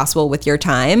efficient as possible with your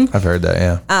time. I've heard that.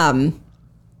 Yeah.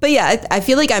 But yeah, I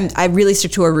feel like I really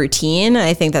stick to a routine.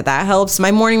 I think that helps.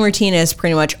 My morning routine is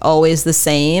pretty much always the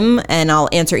same, and I'll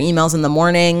answer emails in the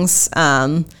mornings.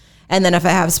 And then if I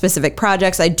have specific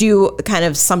projects, I do kind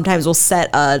of sometimes will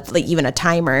set even a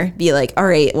timer, be like, all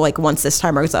right, like once this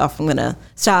timer goes off, I'm going to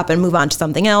stop and move on to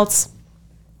something else.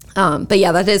 But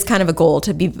yeah, that is kind of a goal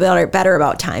to be better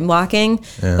about time blocking.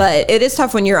 Yeah. But it is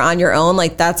tough when you're on your own.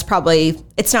 Like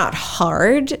it's not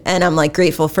hard. And I'm like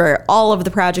grateful for all of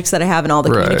the projects that I have and all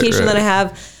the communication that I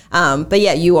have. But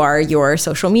yeah, you are your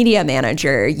social media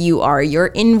manager. You are your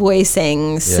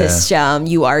invoicing system.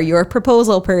 You are your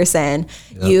proposal person.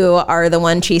 Yep. You are the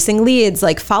one chasing leads,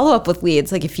 like follow up with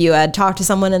leads. Like if you had talked to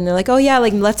someone and they're like, oh yeah,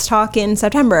 like let's talk in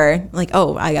September. Like,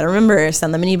 oh, I got to remember,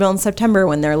 send them an email in September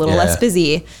when they're a little less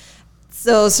busy.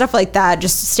 So stuff like that,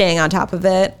 just staying on top of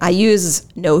it. I use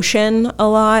Notion a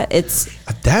lot.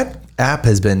 That app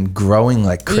has been growing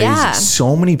like crazy. Yeah.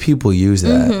 So many people use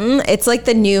that. Mm-hmm. It's like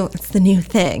the new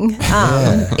thing.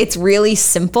 It's really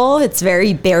simple. It's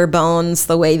very bare bones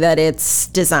the way that it's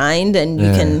designed, and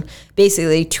you can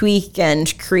basically tweak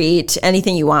and create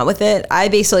anything you want with it. I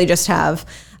basically just have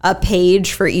a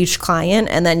page for each client,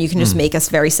 and then you can just make a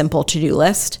very simple to-do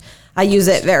list. I use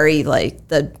it very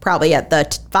probably at the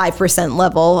 5%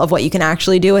 level of what you can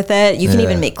actually do with it. You can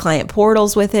even make client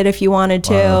portals with it if you wanted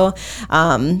to.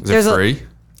 Wow. Is it free?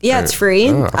 It's free.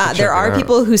 There are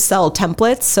people who sell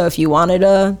templates. So if you wanted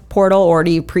a portal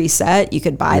already preset, you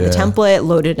could buy the template,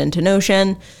 load it into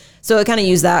Notion. So I kind of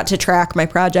use that to track my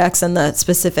projects and the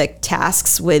specific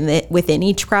tasks within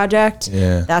each project.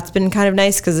 Yeah. That's been kind of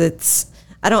nice because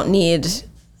I don't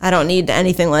need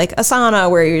anything like Asana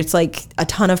where it's like a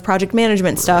ton of project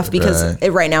management stuff because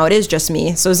right now it is just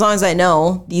me. So as long as I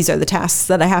know these are the tasks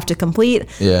that I have to complete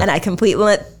and I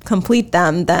complete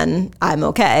them, then I'm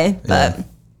okay. But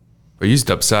you use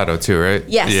Dubsado too, right?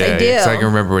 Yes, I do. So I can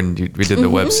remember when we did the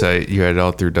website, you had it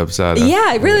all through Dubsado. Yeah,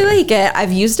 I really like it.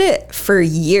 I've used it for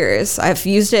years. I've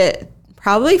used it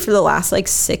probably for the last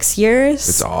 6 years.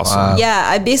 It's awesome. Wow. Yeah,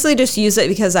 I basically just used it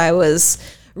because I was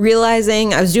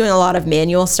realizing I was doing a lot of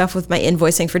manual stuff with my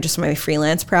invoicing for just my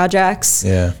freelance projects.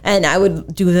 Yeah. And I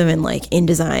would do them in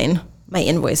InDesign, my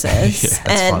invoices.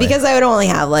 And funny. Because I would only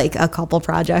have a couple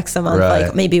projects a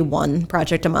month, maybe one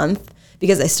project a month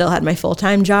because I still had my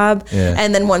full-time job. Yeah.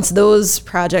 And then once those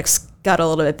projects got a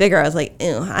little bit bigger, I was like,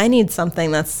 ew, I need something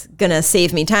that's going to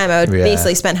save me time. I would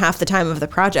basically spend half the time of the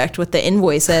project with the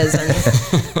invoices. And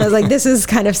I was like, this is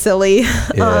kind of silly.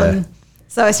 Yeah.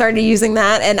 So I started using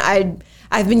that, and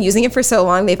I've been using it for so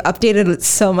long. They've updated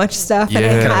so much stuff. Yeah, and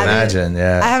I can imagine.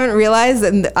 Yeah, I haven't realized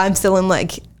that I'm still in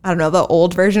the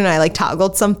old version. I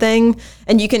toggled something,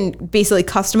 and you can basically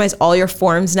customize all your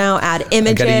forms now. Add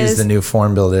images. I got to use the new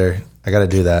form builder. I got to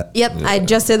do that. Yep, I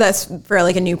just did that for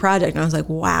a new project, and I was like,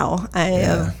 wow, I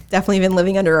have definitely been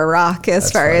living under a rock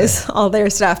as all their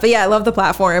stuff. But yeah, I love the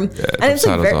platform, and it's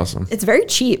awesome. It's very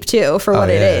cheap too for what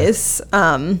it is.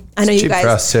 I know it's you guys. For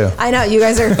us too. I know you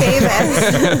guys are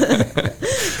famous.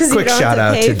 Quick shout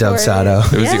out to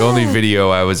Dubsado. It was the only video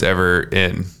I was ever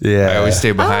in. Yeah, I always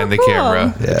stay behind the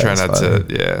camera. Yeah, try not to.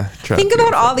 Yeah. Think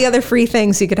about all the other free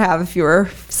things you could have if you were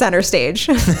center stage.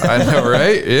 I know,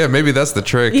 right? Yeah, maybe that's the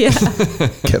trick. Yeah.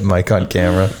 Get Mike on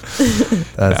camera.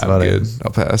 That's funny. I'm good.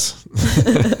 I'll pass.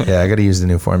 Yeah, I got to use the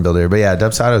new form builder. But yeah,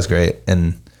 Dubsado is great,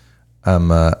 and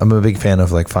I'm a big fan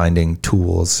of finding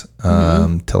tools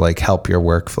to help your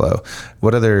workflow.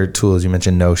 What other tools? You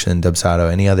mentioned Notion, Dubsado.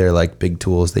 Any other big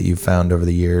tools that you've found over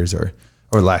the years or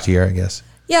last year, I guess?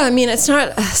 Yeah, I mean, it's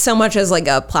not so much as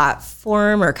a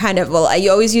platform or I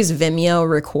always use Vimeo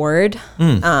Record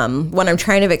when I'm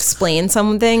trying to explain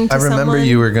something to someone. I remember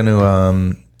you were going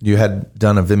to you had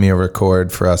done a Vimeo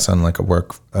Record for us on a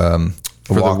work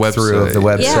walkthrough of the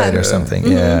website or something.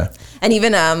 Mm-hmm. Yeah. And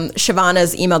even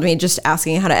Shavana's emailed me just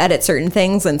asking how to edit certain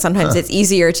things. And sometimes it's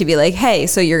easier to be like, hey,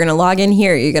 so you're going to log in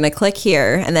here, you're going to click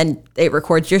here, and then it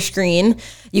records your screen.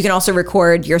 You can also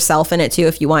record yourself in it too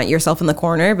if you want yourself in the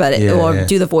corner, but it will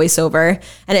do the voiceover.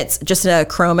 And it's just a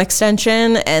Chrome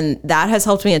extension, and that has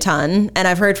helped me a ton. And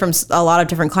I've heard from a lot of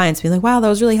different clients be like, wow, that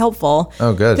was really helpful.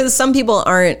 Oh, good. Because some people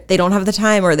they don't have the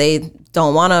time, or they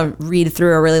don't want to read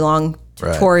through a really long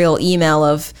tutorial email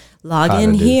of log How to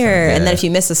in do here. things, And then yeah. if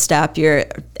you miss a step,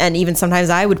 and even sometimes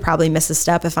I would probably miss a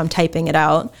step if I'm typing it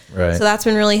out. Right. So that's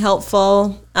been really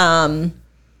helpful.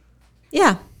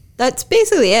 Yeah, that's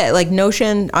basically it. Like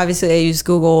Notion, obviously I use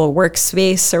Google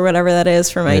Workspace or whatever that is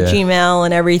for my Yeah. Gmail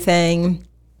and everything.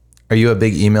 Are you a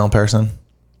big email person?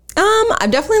 I'm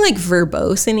definitely like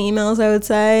verbose in emails, I would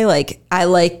say. Like I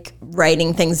like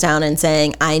writing things down and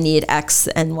saying, I need X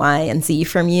and Y and Z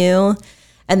from you.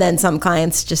 And then some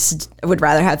clients just would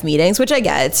rather have meetings, which I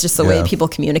get. It's just the way Yeah. people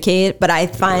communicate. But I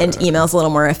find emails a little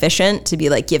more efficient to be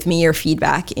like, give me your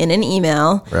feedback in an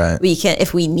email. Right. We can,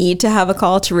 if we need to have a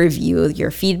call to review your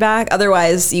feedback.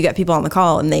 Otherwise, you get people on the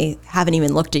call and they haven't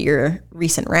even looked at your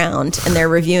recent round and they're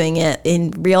reviewing it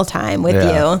in real time with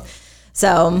Yeah. you.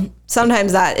 So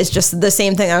sometimes that is just the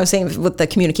same thing I was saying with the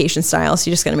communication style. So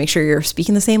you just got to make sure you're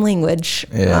speaking the same language.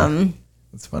 Yeah.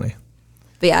 That's funny.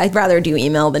 But yeah, I'd rather do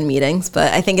email than meetings.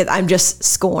 But I think I'm just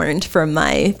scorned from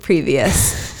my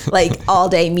previous like all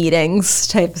day meetings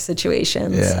type of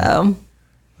situation. Yeah. So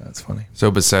That's funny.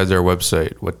 So besides our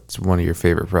website, what's one of your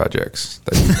favorite projects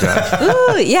that you've done?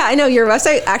 ooh, yeah, I know your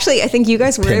website. Actually, I think you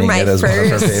guys were Pinning my it as one of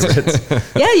her first.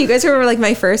 favorites. Yeah, you guys were like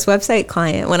my first website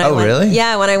client when I Oh, went. really?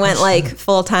 Yeah, when I went like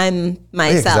full time Yeah,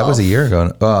 myself. 'cause that was a year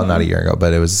ago. Well, not a year ago,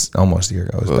 but it was almost a year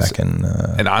ago. It was back in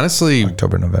And honestly,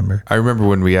 October, November. I remember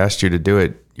when we asked you to do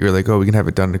it, you were like, "Oh, we can have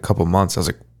it done in a couple months." I was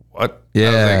like, "What?"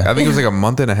 Yeah. I think it was like a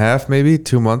month and a half, maybe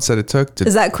 2 months that it took to.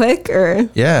 Is that quick or?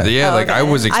 Yeah. Yeah, Oh, like I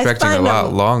okay. was I expecting a find lot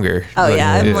I'm- longer. Oh But,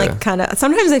 yeah, I'm like kind of.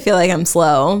 Sometimes I feel like I'm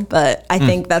slow, but I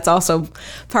think that's also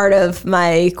part of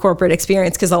my corporate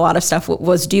experience because a lot of stuff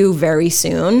was due very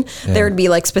soon. There would be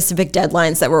like specific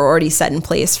deadlines that were already set in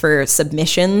place for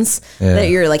submissions that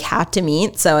you're like had to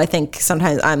meet. So I think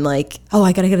sometimes I'm like, oh,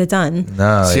 I gotta get it done.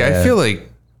 No. See, yeah. I feel like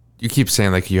you keep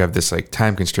saying like you have this like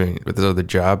time constraint with this other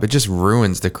job. It just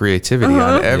ruins the creativity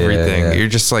on everything. Yeah. You're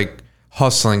just like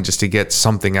hustling just to get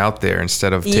something out there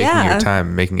instead of taking Yeah. your time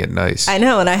and making it nice. I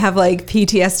know, and I have like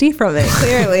PTSD from it,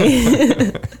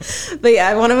 clearly. But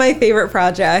yeah, one of my favorite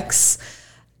projects.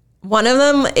 One of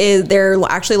them is they're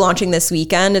actually launching this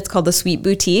weekend. It's called the Sweet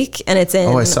Boutique, and it's in.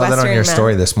 Oh, I saw that on Western your Ma-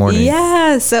 story this morning.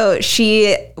 Yeah, so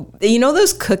you know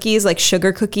those cookies, like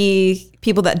sugar cookie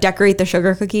people that decorate the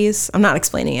sugar cookies. I'm not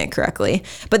explaining it correctly,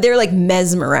 but they're like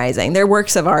mesmerizing. They're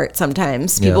works of art.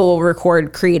 Sometimes people will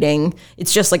record creating.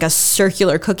 It's just like a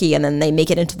circular cookie, and then they make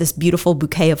it into this beautiful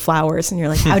bouquet of flowers, and you're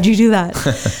like, how'd you do that?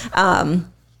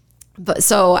 But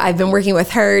so I've been working with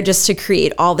her just to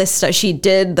create all this stuff. She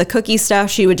did the cookie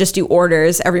stuff. She would just do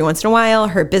orders every once in a while.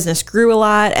 Her business grew a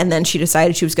lot, and then she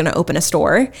decided she was going to open a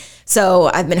store.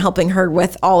 So I've been helping her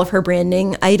with all of her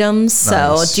branding items.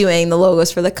 Nice. So doing the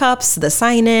logos for the cups, the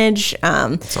signage.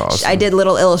 awesome. I did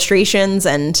little illustrations,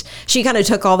 and she kind of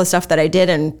took all the stuff that I did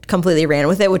and completely ran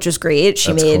with it, which was great.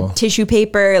 She That's made cool. tissue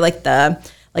paper,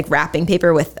 like wrapping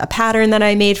paper with a pattern that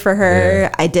I made for her.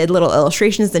 Yeah. I did little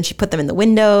illustrations, then she put them in the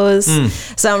windows.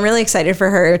 So I'm really excited for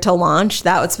her to launch.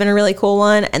 That's been a really cool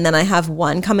one. And then I have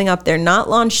one coming up. They're not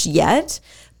launched yet,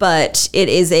 but it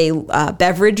is a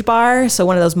beverage bar. So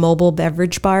one of those mobile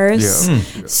beverage bars. Yeah.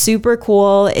 Super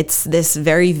cool. It's this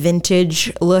very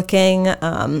vintage looking,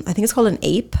 I think it's called an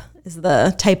Ape is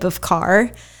the type of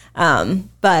car.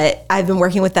 But I've been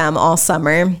working with them all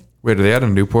summer. Wait, are they out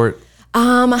of Newport?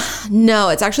 No,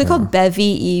 it's actually called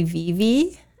Bevy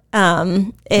EVV.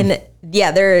 And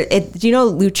yeah, do you know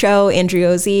Lucio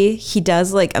Andriozzi? He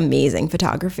does like amazing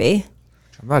photography.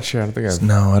 I'm not sure. I don't think I've.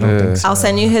 No, I don't think so. I'll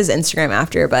send you his Instagram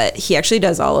after, but he actually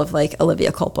does all of like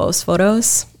Olivia Culpo's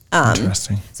photos.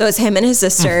 Interesting. So it's him and his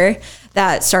sister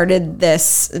that started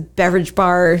this beverage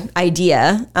bar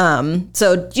idea.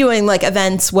 So doing like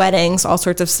events, weddings, all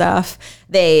sorts of stuff.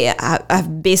 They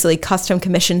have basically custom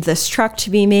commissioned this truck to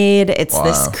be made. It's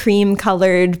this cream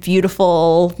colored,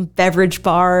 beautiful beverage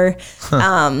bar,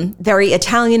 very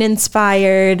Italian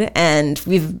inspired. And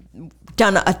we've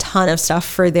done a ton of stuff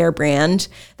for their brand.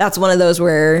 That's one of those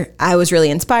where I was really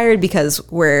inspired because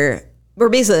we're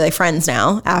basically like friends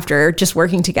now after just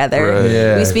working together. Right.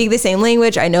 Yeah. We speak the same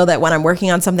language. I know that when I'm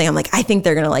working on something, I'm like, I think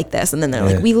they're going to like this. And then they're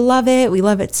like, we love it. We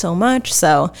love it so much.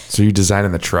 So So you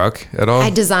designing the truck at all?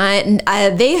 I designed,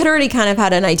 they had already kind of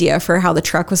had an idea for how the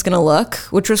truck was going to look,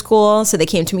 which was cool. So they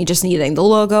came to me just needing the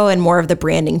logo and more of the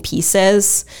branding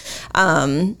pieces.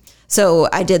 So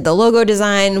I did the logo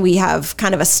design. We have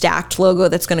kind of a stacked logo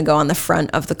that's going to go on the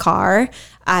front of the car.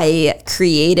 I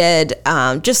created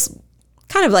just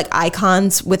kind of like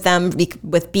icons with them,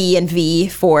 with B and V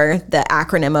for the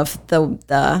acronym of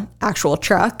the actual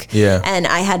truck. Yeah. And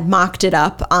I had mocked it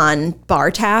up on bar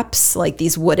taps, like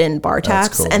these wooden bar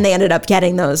taps, cool. and they ended up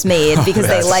getting those made because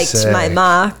they That's liked sick. my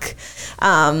mock.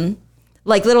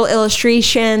 like little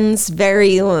illustrations,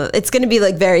 it's going to be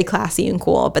like very classy and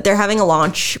cool, but they're having a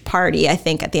launch party, I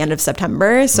think, at the end of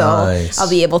September. So Nice. I'll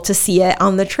be able to see it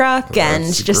on the truck and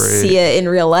that's just great. see it in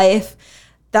real life.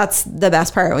 That's the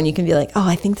best part, when you can be like, oh,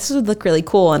 I think this would look really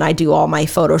cool. And I do all my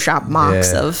Photoshop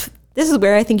mocks Yeah. of, this is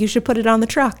where I think you should put it on the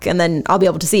truck. And then I'll be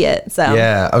able to see it. So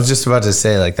Yeah, I was just about to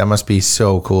say, like, that must be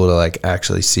so cool to like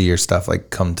actually see your stuff like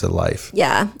come to life.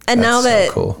 yeah. And That's now so that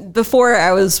cool. before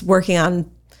I was working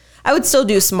on, I would still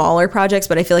do smaller projects,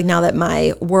 but I feel like now that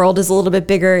my world is a little bit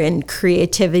bigger in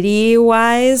creativity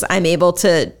wise, I'm able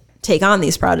to take on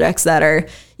these projects that are,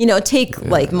 take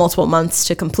like multiple months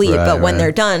to complete. Right, but when right.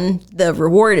 they're done, the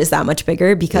reward is that much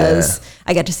bigger because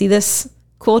I get to see this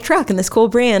cool truck and this cool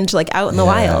brand like out in the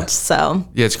wild. So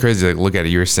Yeah, it's crazy. Like, look at it.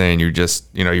 You were saying you just,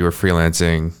 you were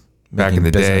freelancing back in the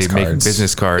day, business making cards.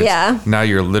 business cards. Yeah. Now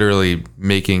you're literally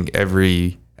making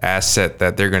every asset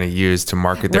that they're going to use to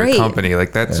market their Right. company.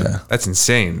 Like that's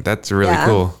insane. That's really Yeah.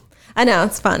 cool. I know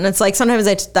it's fun. It's like sometimes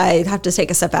I have to take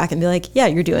a step back and be like, yeah,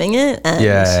 you're doing it. And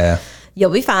Yeah.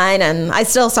 you'll be fine. And I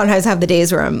still sometimes have the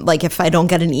days where I'm like, if I don't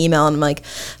get an email and I'm like,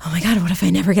 oh my God, what if I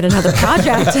never get another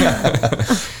project?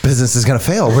 Business is gonna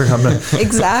fail.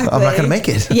 Exactly. I'm not gonna make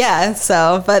it. Yeah.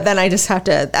 So, but then I just have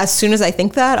to, as soon as I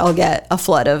think that, I'll get a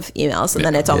flood of emails and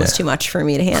then it's almost Yeah. too much for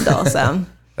me to handle. So,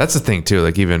 That's the thing too.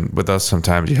 Like even with us,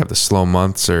 sometimes you have the slow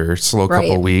months or slow couple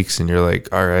Right. weeks and you're like,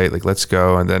 all right, like let's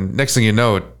go. And then next thing you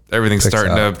know, everything's Picks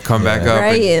starting up. to come back Yeah. up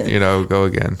Right. and, go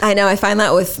again. I know I find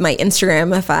that with my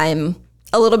Instagram, if I'm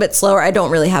a little bit slower, I don't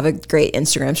really have a great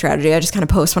Instagram strategy. I just kind of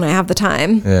post when I have the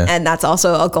time. Yeah. And that's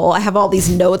also a goal. I have all these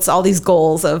notes, all these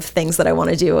goals of things that I want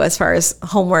to do as far as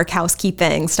homework,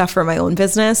 housekeeping, stuff for my own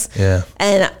business. Yeah.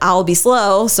 And I'll be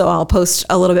slow, so I'll post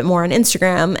a little bit more on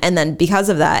Instagram. And then because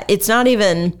of that, it's not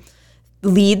even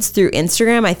leads through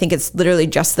Instagram. I think it's literally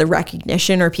just the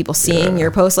recognition or people seeing your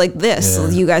post like this. Yeah.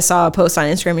 You guys saw a post on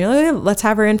Instagram. You're like, "Oh, let's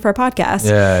have her in for a podcast."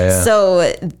 Yeah.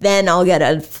 So then I'll get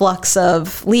a flux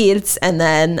of leads and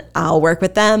then I'll work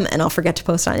with them and I'll forget to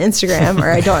post on Instagram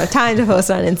or I don't have time to post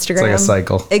on Instagram. It's like a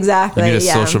cycle. Exactly. You need a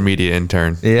yeah. social media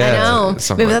intern. Yeah. I know.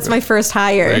 something Maybe like that's my first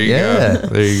hire. There you Yeah. go.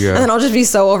 There you And go. then I'll just be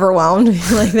so overwhelmed.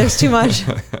 Like there's too much.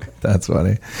 That's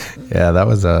funny. Yeah, that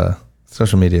was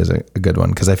social media is a good one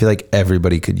because I feel like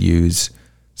everybody could use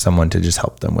someone to just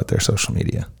help them with their social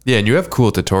media. Yeah, and you have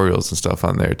cool tutorials and stuff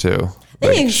on there too.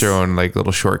 Like Thanks. showing like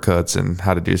little shortcuts and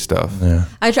how to do stuff. Yeah.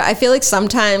 I feel like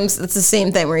sometimes it's the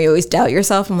same thing where you always doubt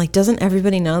yourself. I'm like, doesn't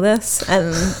everybody know this?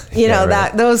 And you know,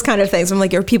 right. those kind of things. I'm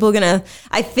like, are people gonna,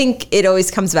 I think it always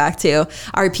comes back to,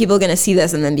 are people gonna see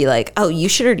this and then be like, oh, you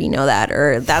should already know that,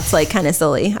 or that's like kind of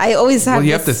silly. I always have Well,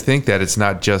 you have to this- think that it's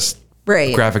not just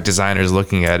Right. graphic designers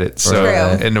looking at it. So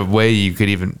True. in a way, you could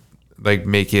even like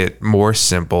make it more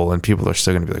simple, and people are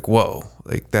still going to be like, "Whoa,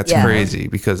 like that's Yeah. crazy,"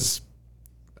 because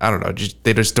I don't know,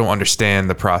 they just don't understand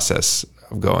the process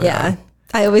of going. Yeah. on.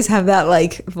 I always have that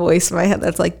like voice in my head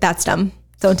that's like, that's dumb.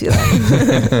 Don't do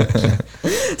that.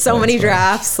 So many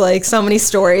drafts, like so many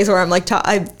stories where I'm like,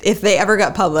 if they ever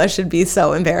got published, it'd be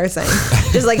so embarrassing.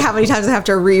 Just like how many times I have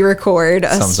to re-record a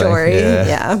Something. story.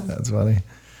 Yeah. That's funny.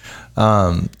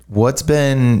 Have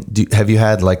you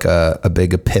had like a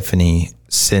big epiphany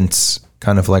since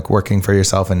kind of like working for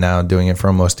yourself and now doing it for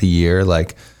almost a year,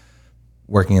 like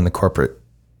working in the corporate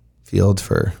field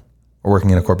or working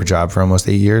in a corporate job for almost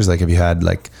 8 years? Like, have you had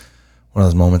like one of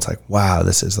those moments like, wow,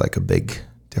 this is like a big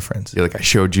difference? You're like, I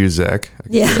showed you, Zach.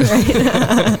 Yeah.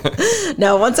 Right.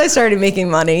 No, once I started making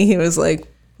money, he was like,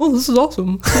 well, this is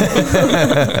awesome.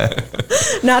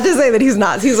 Not to say that he's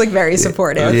not. He's like very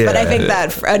supportive. Yeah. But I think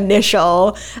that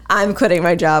initial, I'm quitting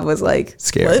my job was like,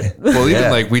 Scary. what? Well, even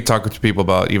Yeah. like we talk to people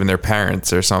about even their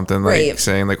parents or something, like Right.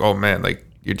 saying like, "Oh man, like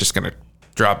you're just gonna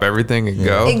drop everything and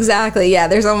go." Exactly. Yeah.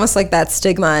 There's almost like that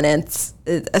stigma, and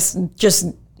it's just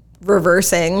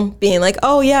reversing, being like,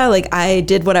 oh yeah, like I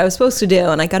did what I was supposed to do,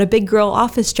 and I got a big girl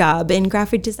office job in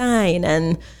graphic design,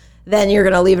 and then you're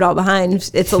gonna leave it all behind.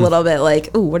 It's a little bit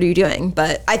like, ooh, what are you doing?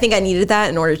 But I think I needed that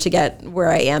in order to get where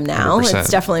I am now. 100%, It's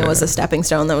definitely was a stepping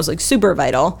stone that was like super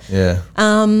vital. Yeah.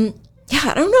 Yeah,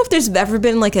 I don't know if there's ever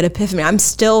been like an epiphany. I'm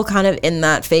still kind of in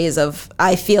that phase of,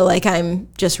 I feel like I'm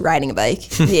just riding a bike.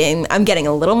 I'm getting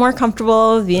a little more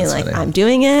comfortable, being like, funny. I'm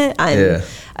doing it. I'm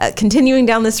Yeah. continuing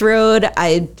down this road.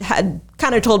 I had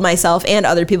kind of told myself and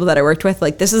other people that I worked with,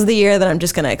 like, this is the year that I'm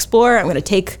just going to explore. I'm going to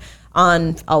take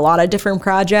on a lot of different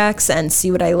projects and see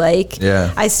what I like.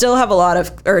 Yeah. I still have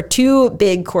two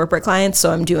big corporate clients, so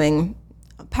I'm doing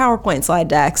PowerPoint slide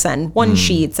decks and one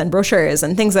sheets and brochures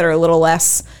and things that are a little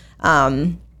less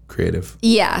Creative.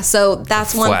 yeah, so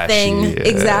that's one Flashy, thing. yeah.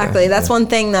 Exactly. That's one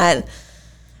thing that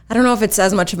I don't know if it's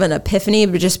as much of an epiphany,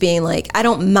 but just being like, I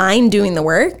don't mind doing the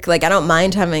work. Like, I don't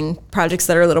mind having projects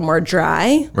that are a little more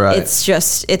dry. Right. It's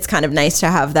just, it's kind of nice to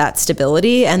have that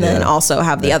stability, and then also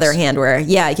have the other hand where,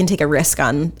 I can take a risk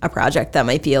on a project that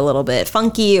might be a little bit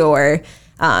funky or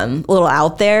a little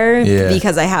out there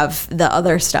because I have the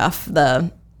other stuff,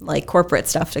 the like corporate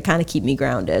stuff to kind of keep me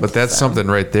grounded. But that's something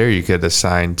right there you could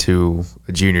assign to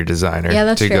a junior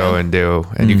designer to go and do,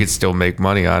 and you could still make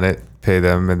money on it, pay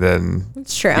them, and then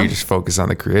it's true. You just focus on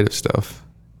the creative stuff.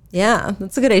 Yeah,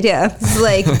 that's a good idea. This is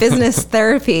like business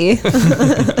therapy.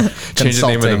 Change the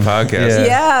name of the podcast.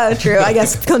 Yeah, true. I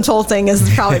guess consulting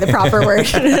is probably the proper word.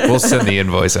 We'll send the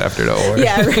invoice after, don't worry.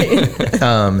 Yeah,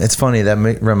 right. It's funny, that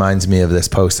reminds me of this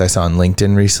post I saw on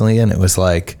LinkedIn recently, and it was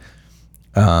like,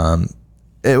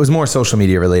 it was more social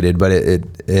media related, but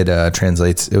it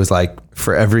translates. It was like,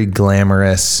 for every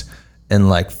glamorous and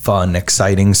like fun,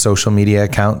 exciting social media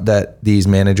account that these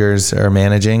managers are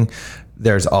managing,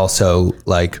 there's also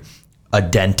like a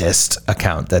dentist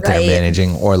account that they're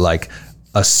managing, or like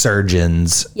a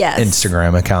surgeon's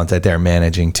Instagram account that they're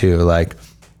managing too. Like,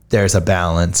 there's a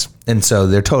balance. And so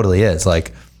there totally is.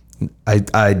 Like,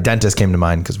 I dentist came to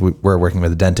mind because we're working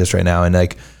with a dentist right now, and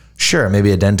like, sure,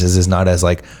 maybe a dentist is not as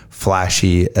like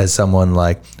flashy as someone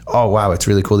like, oh wow, it's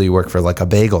really cool that you work for like a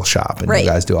bagel shop and you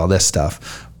guys do all this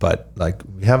stuff. But like,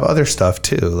 we have other stuff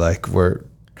too. Like, we're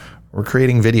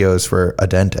creating videos for a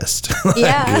dentist.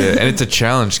 And it's a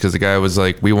challenge because the guy was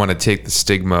like, we want to take the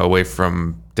stigma away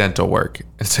from dental work.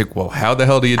 It's like, well, how the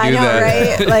hell do you do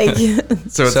that? Right? Like,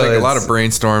 so it's like a lot of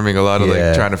brainstorming, a lot of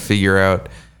like trying to figure out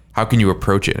how can you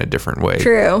approach it in a different way.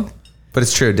 True. But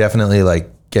it's true. Definitely, like,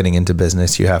 getting into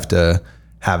business, you have to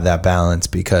have that balance,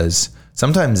 because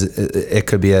sometimes it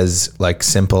could be as like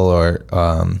simple, or,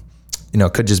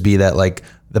 it could just be that like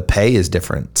the pay is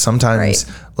different. Sometimes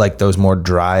like those more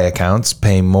dry accounts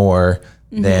pay more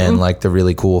than like the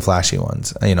really cool flashy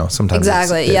ones, sometimes.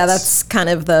 Exactly. Yeah. That's kind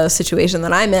of the situation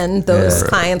that I'm in. Those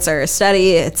clients are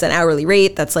steady. It's an hourly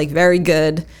rate. That's like very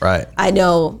good. Right. I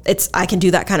know I can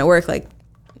do that kind of work like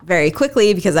very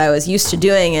quickly because I was used to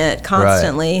doing it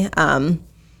constantly.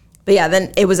 But yeah,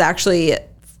 then it was actually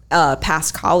a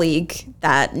past colleague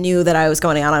that knew that I was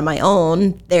going out on my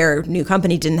own. Their new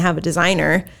company didn't have a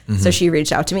designer, so she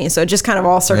reached out to me. So it just kind of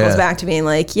all circles back to being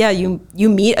like, you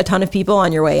meet a ton of people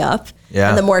on your way up. Yeah.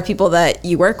 And the more people that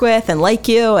you work with and like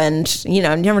you, and you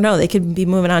never know, they could be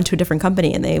moving on to a different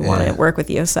company and they want to work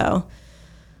with you. So,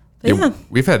 but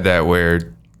we've had that where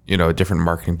different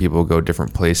marketing people go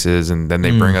different places, and then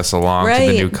they bring us along to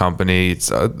the new company.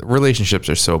 It's relationships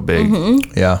are so big.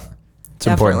 Yeah, it's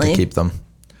important to keep them.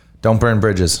 Don't burn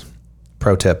bridges.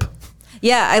 Pro tip.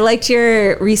 Yeah, I liked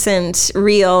your recent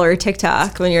reel or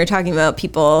TikTok when you were talking about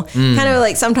people kind of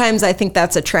like, sometimes I think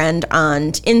that's a trend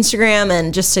on Instagram,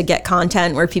 and just to get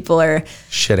content where people are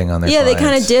shitting on their clients. They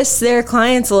kind of diss their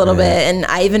clients a little bit. And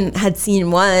I even had seen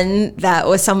one that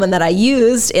was someone that I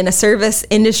used in a service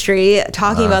industry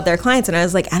talking about their clients. And I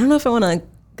was like, I don't know if I want to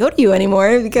go to you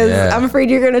anymore because I'm afraid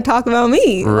you're going to talk about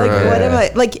me. Like, what am I?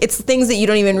 Like, it's things that you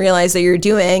don't even realize that you're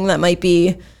doing that might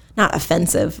be not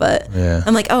offensive, but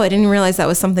I'm like, oh, I didn't realize that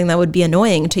was something that would be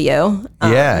annoying to you.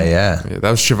 Yeah,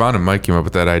 that was Siobhan and Mike came up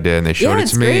with that idea, and they showed it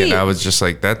to me, great. And I was just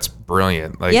like, that's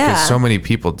brilliant. Like, 'cause so many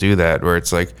people do that, where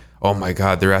it's like, oh my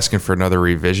God, they're asking for another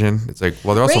revision. It's like,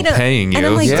 well, they're also paying you. And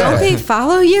I'm like, don't they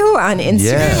follow you on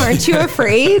Instagram? Aren't you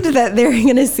afraid that they're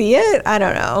going to see it? I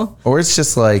don't know. Or it's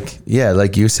just like,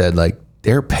 like you said, like,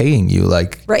 they're paying you.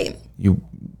 Like,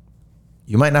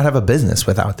 you might not have a business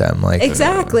without them. Like,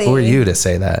 exactly. Who are you to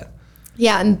say that?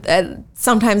 Yeah, and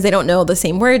sometimes they don't know the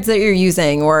same words that you're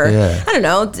using, or I don't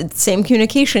know, same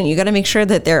communication. You got to make sure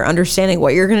that they're understanding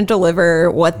what you're going to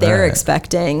deliver, what they're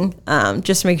expecting,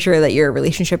 just to make sure that your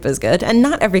relationship is good. And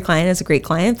not every client is a great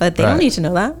client, but they don't need to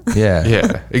know that.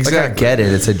 Yeah, exactly. Like, I get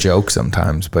it. It's a joke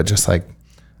sometimes, but just like,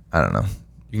 I don't know.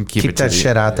 You can keep that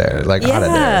shit out there, like out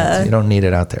of there. You don't need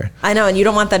it out there. I know, and you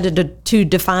don't want that to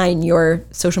define your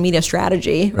social media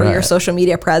strategy or your social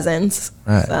media presence.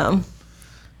 Right. So.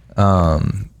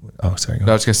 Sorry.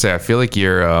 I was gonna say, I feel like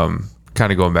you're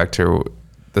kind of going back to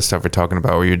the stuff we're talking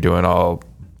about, where you're doing all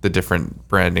the different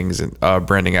brandings and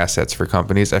branding assets for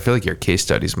companies. I feel like your case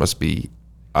studies must be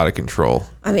out of control.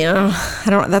 I mean, I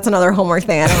don't. That's another homework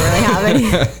thing. I don't really have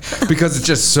any. Because it's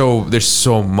just there's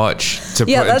so much to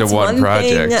put into one thing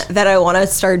project that I want to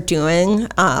start doing.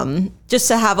 Just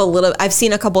to have a little. I've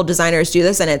seen a couple designers do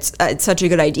this, and it's such a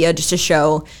good idea just to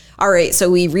show. All right, so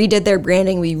we redid their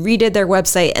branding, we redid their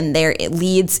website, and their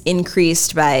leads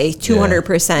increased by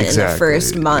 200% in the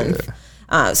first month.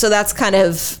 So that's kind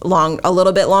of a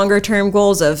little bit longer term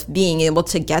goals of being able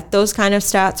to get those kind of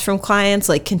stats from clients,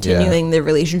 like continuing the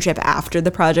relationship after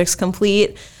the project's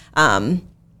complete.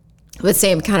 With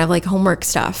same kind of like homework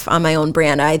stuff on my own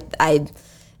brand.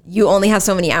 You only have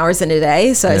so many hours in a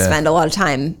day, so I spend a lot of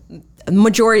time.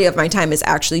 Majority of my time is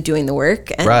actually doing the work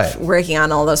and working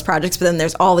on all those projects. But then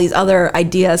there's all these other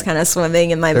ideas kind of swimming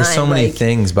in my mind. There's so many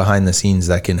things behind the scenes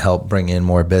that can help bring in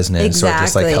more business or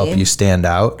just like help you stand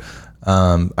out.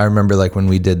 I remember like when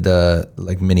we did the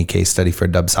like mini case study for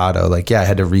Dubsado, like, I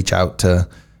had to reach out to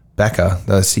Becca,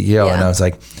 the CEO, and I was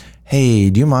like, hey,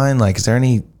 do you mind, like, is there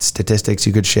any statistics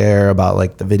you could share about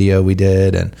like the video we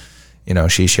did? And,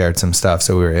 she shared some stuff,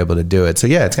 so we were able to do it. So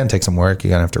it's going to take some work. You're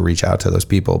going to have to reach out to those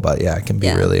people, but it can be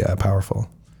really powerful.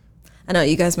 I know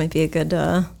you guys might be a good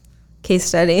case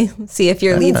study. See if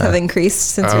your leads have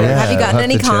increased since have you gotten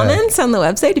any comments on the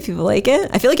website if people like it?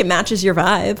 I feel like it matches your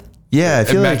vibe. Yeah,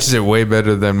 it matches it way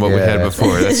better than what we had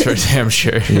before. That's for damn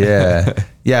sure.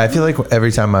 I feel like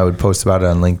every time I would post about it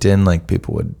on LinkedIn, like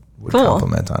people would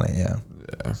compliment on it.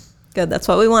 Yeah. Good. That's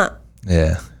what we want.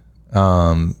 Yeah.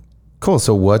 Cool.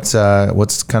 So what's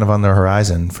kind of on the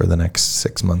horizon for the next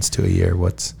 6 months to a year?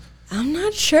 I'm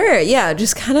not sure. Yeah,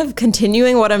 just kind of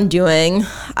continuing what I'm doing.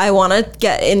 I want to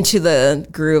get into the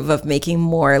groove of making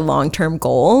more long-term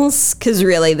goals, because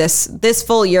really this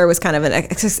full year was kind of an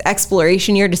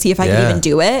exploration year to see if I could even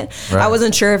do it. Right. I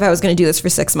wasn't sure if I was going to do this for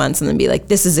 6 months and then be like,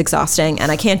 this is exhausting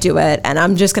and I can't do it and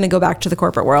I'm just going to go back to the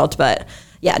corporate world. But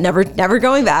never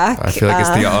going back. I feel like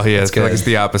it's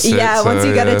the opposite. Yeah, once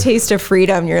you get a taste of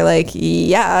freedom, you're like,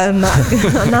 I'm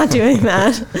not doing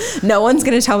that. No one's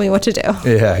gonna tell me what to do.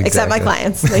 Yeah, exactly. Except my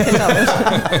clients. They can tell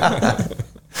me.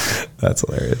 That's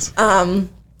hilarious. I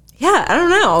don't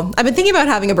know. I've been thinking about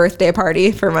having a birthday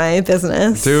party for my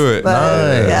business. Do it.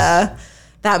 Nice. Yeah,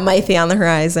 that might be on the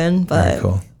horizon. But very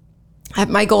cool.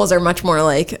 My goals are much more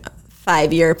like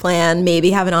 5-year plan, maybe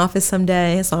have an office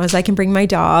someday as long as I can bring my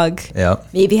dog. Yeah.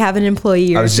 Maybe have an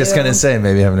employee. I was just going to say,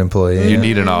 maybe have an employee. You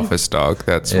need an office dog.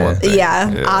 That's one thing.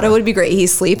 Yeah. Otto would be great. He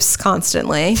sleeps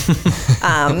constantly.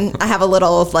 I have a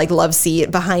little like love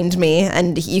seat behind me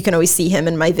and you can always see him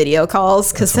in my video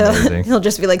calls because he'll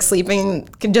just be like sleeping.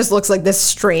 It just looks like this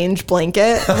strange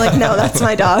blanket. I'm like, no, that's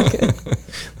my dog.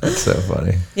 That's so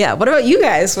funny. Yeah. What about you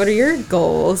guys? What are your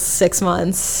goals? 6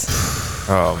 months?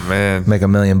 Oh man, make $1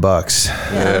 million.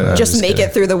 Yeah, just make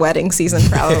it through the wedding season,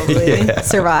 probably.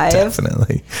 Survive.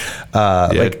 Definitely.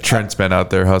 Like Trent's been out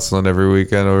there hustling every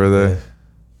weekend over there.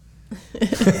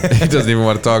 He doesn't even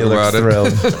want to talk about it.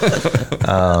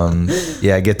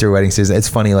 Get through wedding season. It's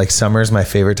funny. Like summer's my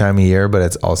favorite time of year, but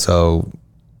it's also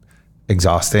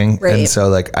exhausting. Right. And so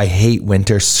like I hate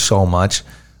winter so much.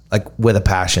 Like with a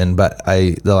passion, but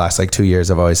the last like 2 years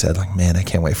I've always said like, man, I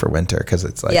can't wait for winter because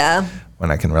it's like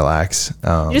when I can relax.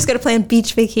 You just got to plan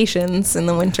beach vacations in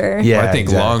the winter. Yeah, I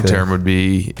think long term would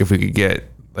be if we could get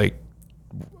like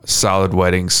solid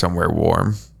weddings somewhere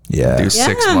warm. Yeah, do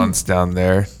 6 months down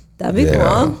there. That'd be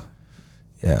cool.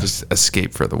 Yeah, just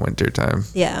escape for the winter time.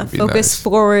 Yeah, focus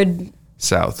forward.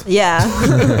 South.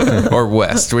 Yeah, or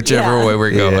west, whichever way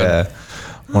we're going. Yeah.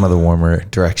 One of the warmer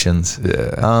directions.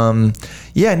 I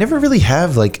never really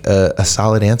have like a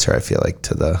solid answer, I feel like,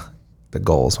 to the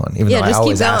goals one, even though I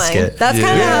always ask it. That's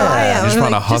kind of how I am. Just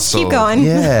want to hustle. Just keep going.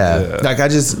 Like I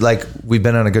just like, we've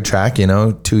been on a good track,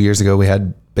 2 years ago we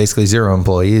had basically 0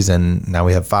 employees and now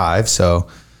we have 5. So,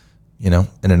 in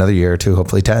another year or 2,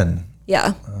 hopefully 10.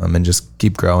 Yeah. And just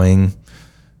keep growing,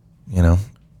 Yeah,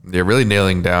 really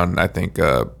nailing down, I think,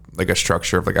 like a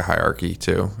structure of like a hierarchy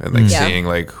too, and like seeing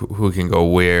like who can go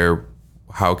where,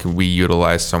 how can we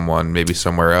utilize someone maybe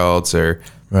somewhere else, or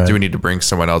do we need to bring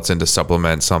someone else in to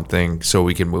supplement something so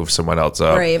we can move someone else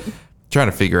up? Right. Trying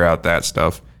to figure out that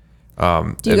stuff.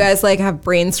 Do you guys like have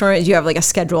brainstorming? Do you have like a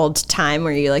scheduled time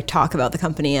where you like talk about the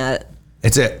company at?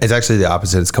 It's actually the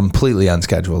opposite. It's completely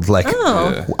unscheduled. Like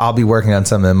I'll be working on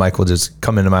something and Mike will just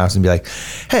come into my house and be like,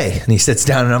 hey, and he sits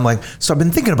down and I'm like, so I've been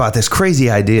thinking about this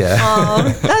crazy idea.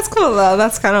 Oh, that's cool though.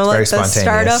 That's kind of like the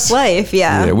startup life.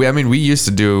 Yeah. We used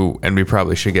to do, and we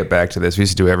probably should get back to this. We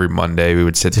used to do every Monday. We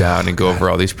would sit down and go over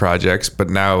all these projects,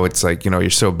 but now it's like, you're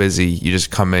so busy. You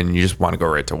just come in, you just want to go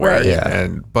right to work.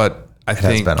 Right. But I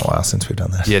think it's been a while since we've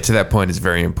done that. Yeah. To that point, it's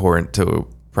very important to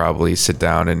probably sit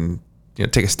down and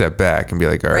take a step back and be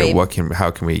like, all right, how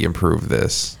can we improve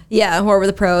this? Yeah. What were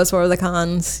the pros? What were the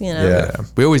cons? Yeah.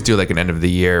 We always do like an end of the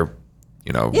year,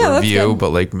 review,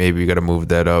 but like maybe we got to move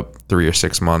that up 3 or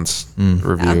 6 months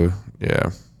review.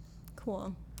 Yeah.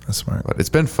 Cool. That's smart. But it's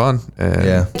been fun.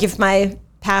 And like if my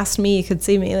past me could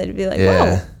see me, they'd be like,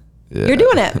 whoa, you're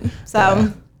doing it.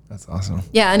 So That's awesome.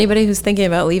 Yeah, anybody who's thinking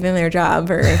about leaving their job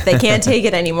or if they can't take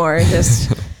it anymore,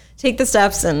 just take the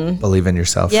steps and Believe in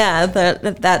yourself. yeah,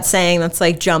 that saying that's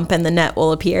like jump and the net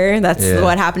will appear. That's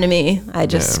what happened to me. I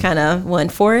just kind of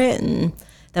went for it, and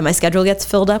then my schedule gets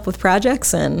filled up with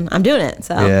projects, and I'm doing it.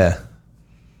 So Yeah.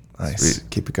 Nice. Sweet.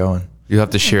 Keep it going. You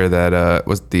have to share that.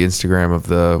 What's the Instagram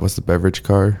of what's the beverage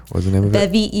car? What's the name of it?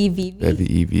 Bevy EVV. Bevy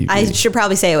EVV. I should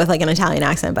probably say it with like an Italian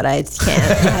accent, but I can't.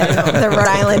 I don't know, the Rhode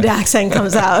Island accent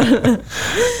comes out.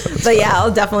 But yeah, I'll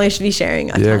definitely should be sharing.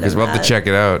 Yeah, because we'll have to check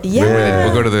it out. Yeah.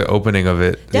 We'll go to the opening of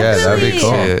it. Yeah, that'd be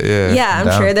cool. Yeah. I'm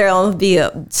Down. sure they'll be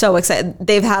so excited.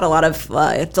 They've had a lot of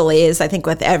delays, I think,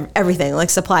 with everything, like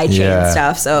supply chain Yeah.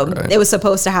 stuff. So it was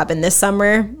supposed to happen this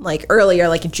summer, like earlier,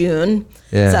 like in June.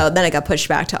 Yeah. So then it got pushed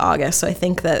back to August. So I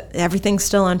think that everything's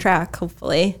still on track,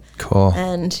 hopefully. Cool.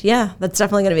 And yeah, that's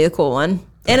definitely going to be a cool one.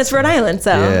 And it's Rhode Island,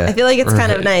 so Yeah. I feel like it's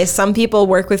kind of nice. Some people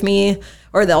work with me,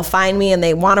 or they'll find me and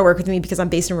they want to work with me because I'm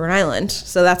based in Rhode Island.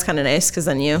 So that's kind of nice because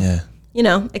then you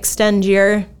extend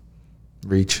your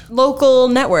Reach. local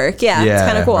network. Yeah, it's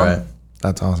kind of cool. Right.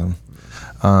 That's awesome.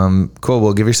 Cool.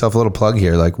 Well, give yourself a little plug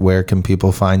here. Like, where can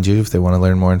people find you if they want to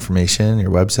learn more information? Your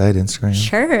website, Instagram.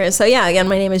 Sure. So yeah, again,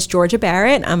 my name is Georgia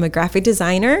Barrett. I'm a graphic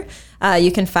designer.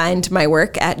 You can find my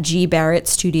work at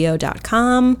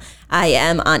gbarrettstudio.com. I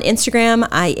am on Instagram.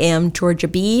 I am Georgia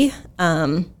B.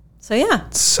 So yeah.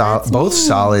 Both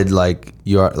solid, like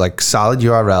solid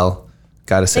URL.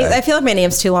 Gotta say. I feel like my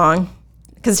name's too long.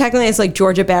 Because technically it's like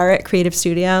Georgia Barrett Creative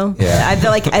Studio. Yeah. I feel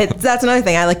like that's another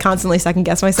thing. I like constantly second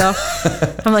guess myself.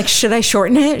 I'm like, should I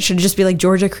shorten it? Should it just be like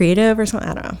Georgia Creative or something?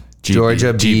 I don't know.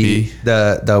 Georgia B.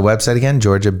 GB. The website again,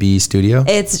 Georgia B Studio.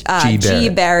 It's G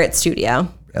Barrett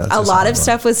Studio. Yeah, that's a a lot solid of one.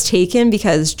 stuff was taken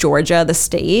because Georgia, the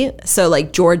state, so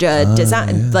like Georgia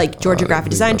design, like Georgia graphic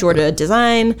design, Georgia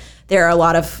design. There are a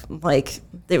lot of like,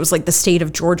 it was like the state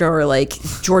of Georgia or like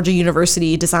Georgia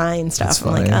University design stuff. That's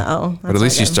I'm like, funny. uh-oh. But at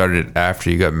least you started it after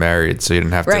you got married, so you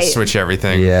didn't have to Right. switch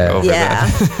everything Yeah. over Yeah,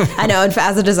 that. I know. And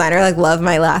as a designer, I like love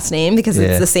my last name because Yeah.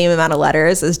 it's the same amount of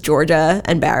letters as Georgia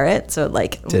and Barrett. So it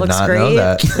like Did looks not great. know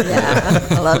that. Yeah,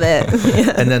 I love it.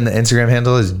 Yeah. And then the Instagram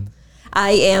handle is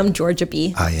I am Georgia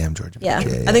B. I am Georgia B. Yeah.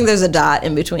 I think there's a dot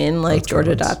in between, like Both good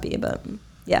Georgia ones. .b, but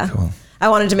yeah. Cool. I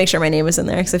wanted to make sure my name was in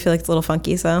there because I feel like it's a little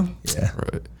funky. So Yeah.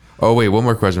 Right. Oh wait, one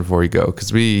more question before we go,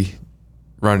 because we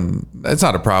run. It's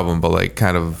not a problem, but like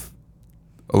kind of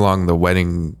along the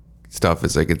wedding stuff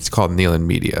is like it's called Nealon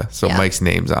Media, so Yeah. Mike's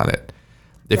name's on it.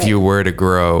 If Right. you were to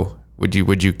grow, would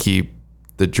you keep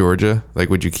the Georgia? Like,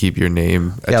 would you keep your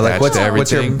name attached Yeah, like to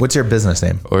everything? what's your business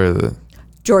name? or the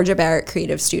Georgia Barrett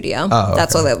Creative Studio. Oh,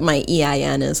 That's okay. what my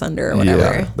EIN is under or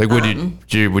whatever. Like, would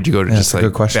you go to just that's a good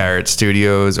like question. Barrett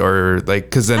Studios or like,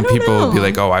 because then don't people would be know.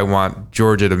 like, oh, I want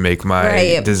Georgia to make my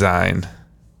Right. design,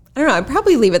 I don't know. I'd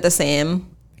probably leave it the same.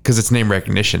 because it's name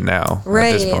recognition now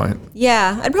Right. at this point.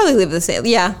 Yeah, I'd probably leave it the same.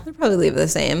 Yeah, I'd probably leave it the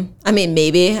same. I mean,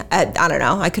 maybe. I don't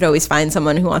know. I could always find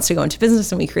someone who wants to go into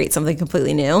business and we create something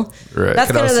completely new. Right.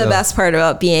 That's Could kind of the also- best part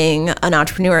about being an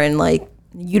entrepreneur and like,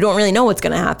 you don't really know what's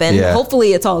going to happen. Yeah.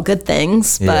 Hopefully it's all good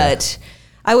things, Yeah. but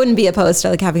I wouldn't be opposed to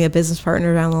like having a business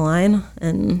partner down the line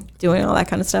and doing all that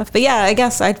kind of stuff. But yeah, I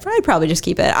guess I'd probably just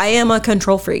keep it. I am a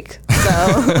control freak.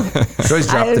 So You should always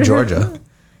drop the Georgia.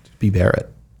 Just be Barrett.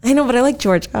 I know, but I like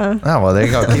Georgia. Oh, well, there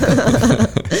you go. Keep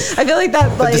it. I feel like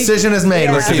that like Decision is made.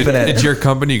 We're Yeah. keeping It's it. your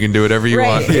company. You can do whatever you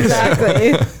right, want.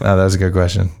 exactly. Oh, that was a good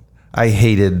question. I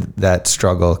hated that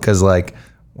struggle because, like,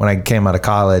 when I came out of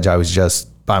college, I was just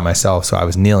by myself, so I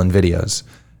was kneeling videos,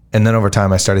 and then over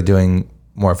time, I started doing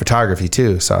more photography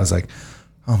too. So I was like,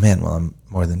 "Oh man, well, I'm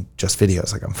more than just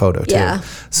videos. Like, I'm photo too." Yeah.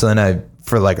 So then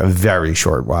for like a very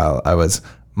short while, I was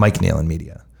Mike Nealon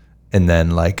Media, and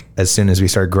then like as soon as we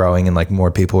started growing and like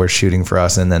more people were shooting for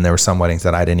us, and then there were some weddings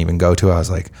that I didn't even go to, I was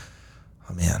like,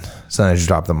 "Oh man!" So then I just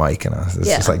dropped the mic, and it's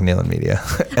Yeah. just like Nealon Media.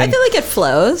 I feel like it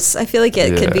flows. I feel like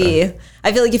it could be.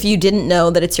 I feel like if you didn't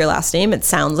know that it's your last name, it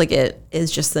sounds like it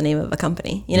is just the name of a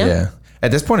company. You know? Yeah.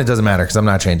 At this point, it doesn't matter because I'm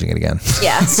not changing it again.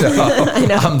 Yeah. So I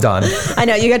know. I'm done. I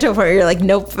know. You get to a point where you're like,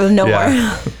 nope, no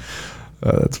Yeah. more.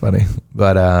 Oh, that's funny.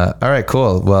 But all right,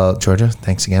 cool. Well, Georgia,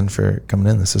 thanks again for coming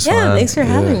in. This was Yeah. fun. Thanks for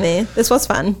having me. This was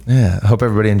fun. Yeah. I hope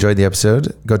everybody enjoyed the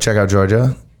episode. Go check out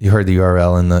Georgia. You heard the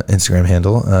URL and the Instagram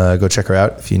handle. Go check her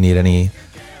out if you need any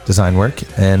design work.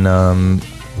 And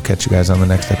we'll catch you guys on the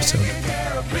next episode.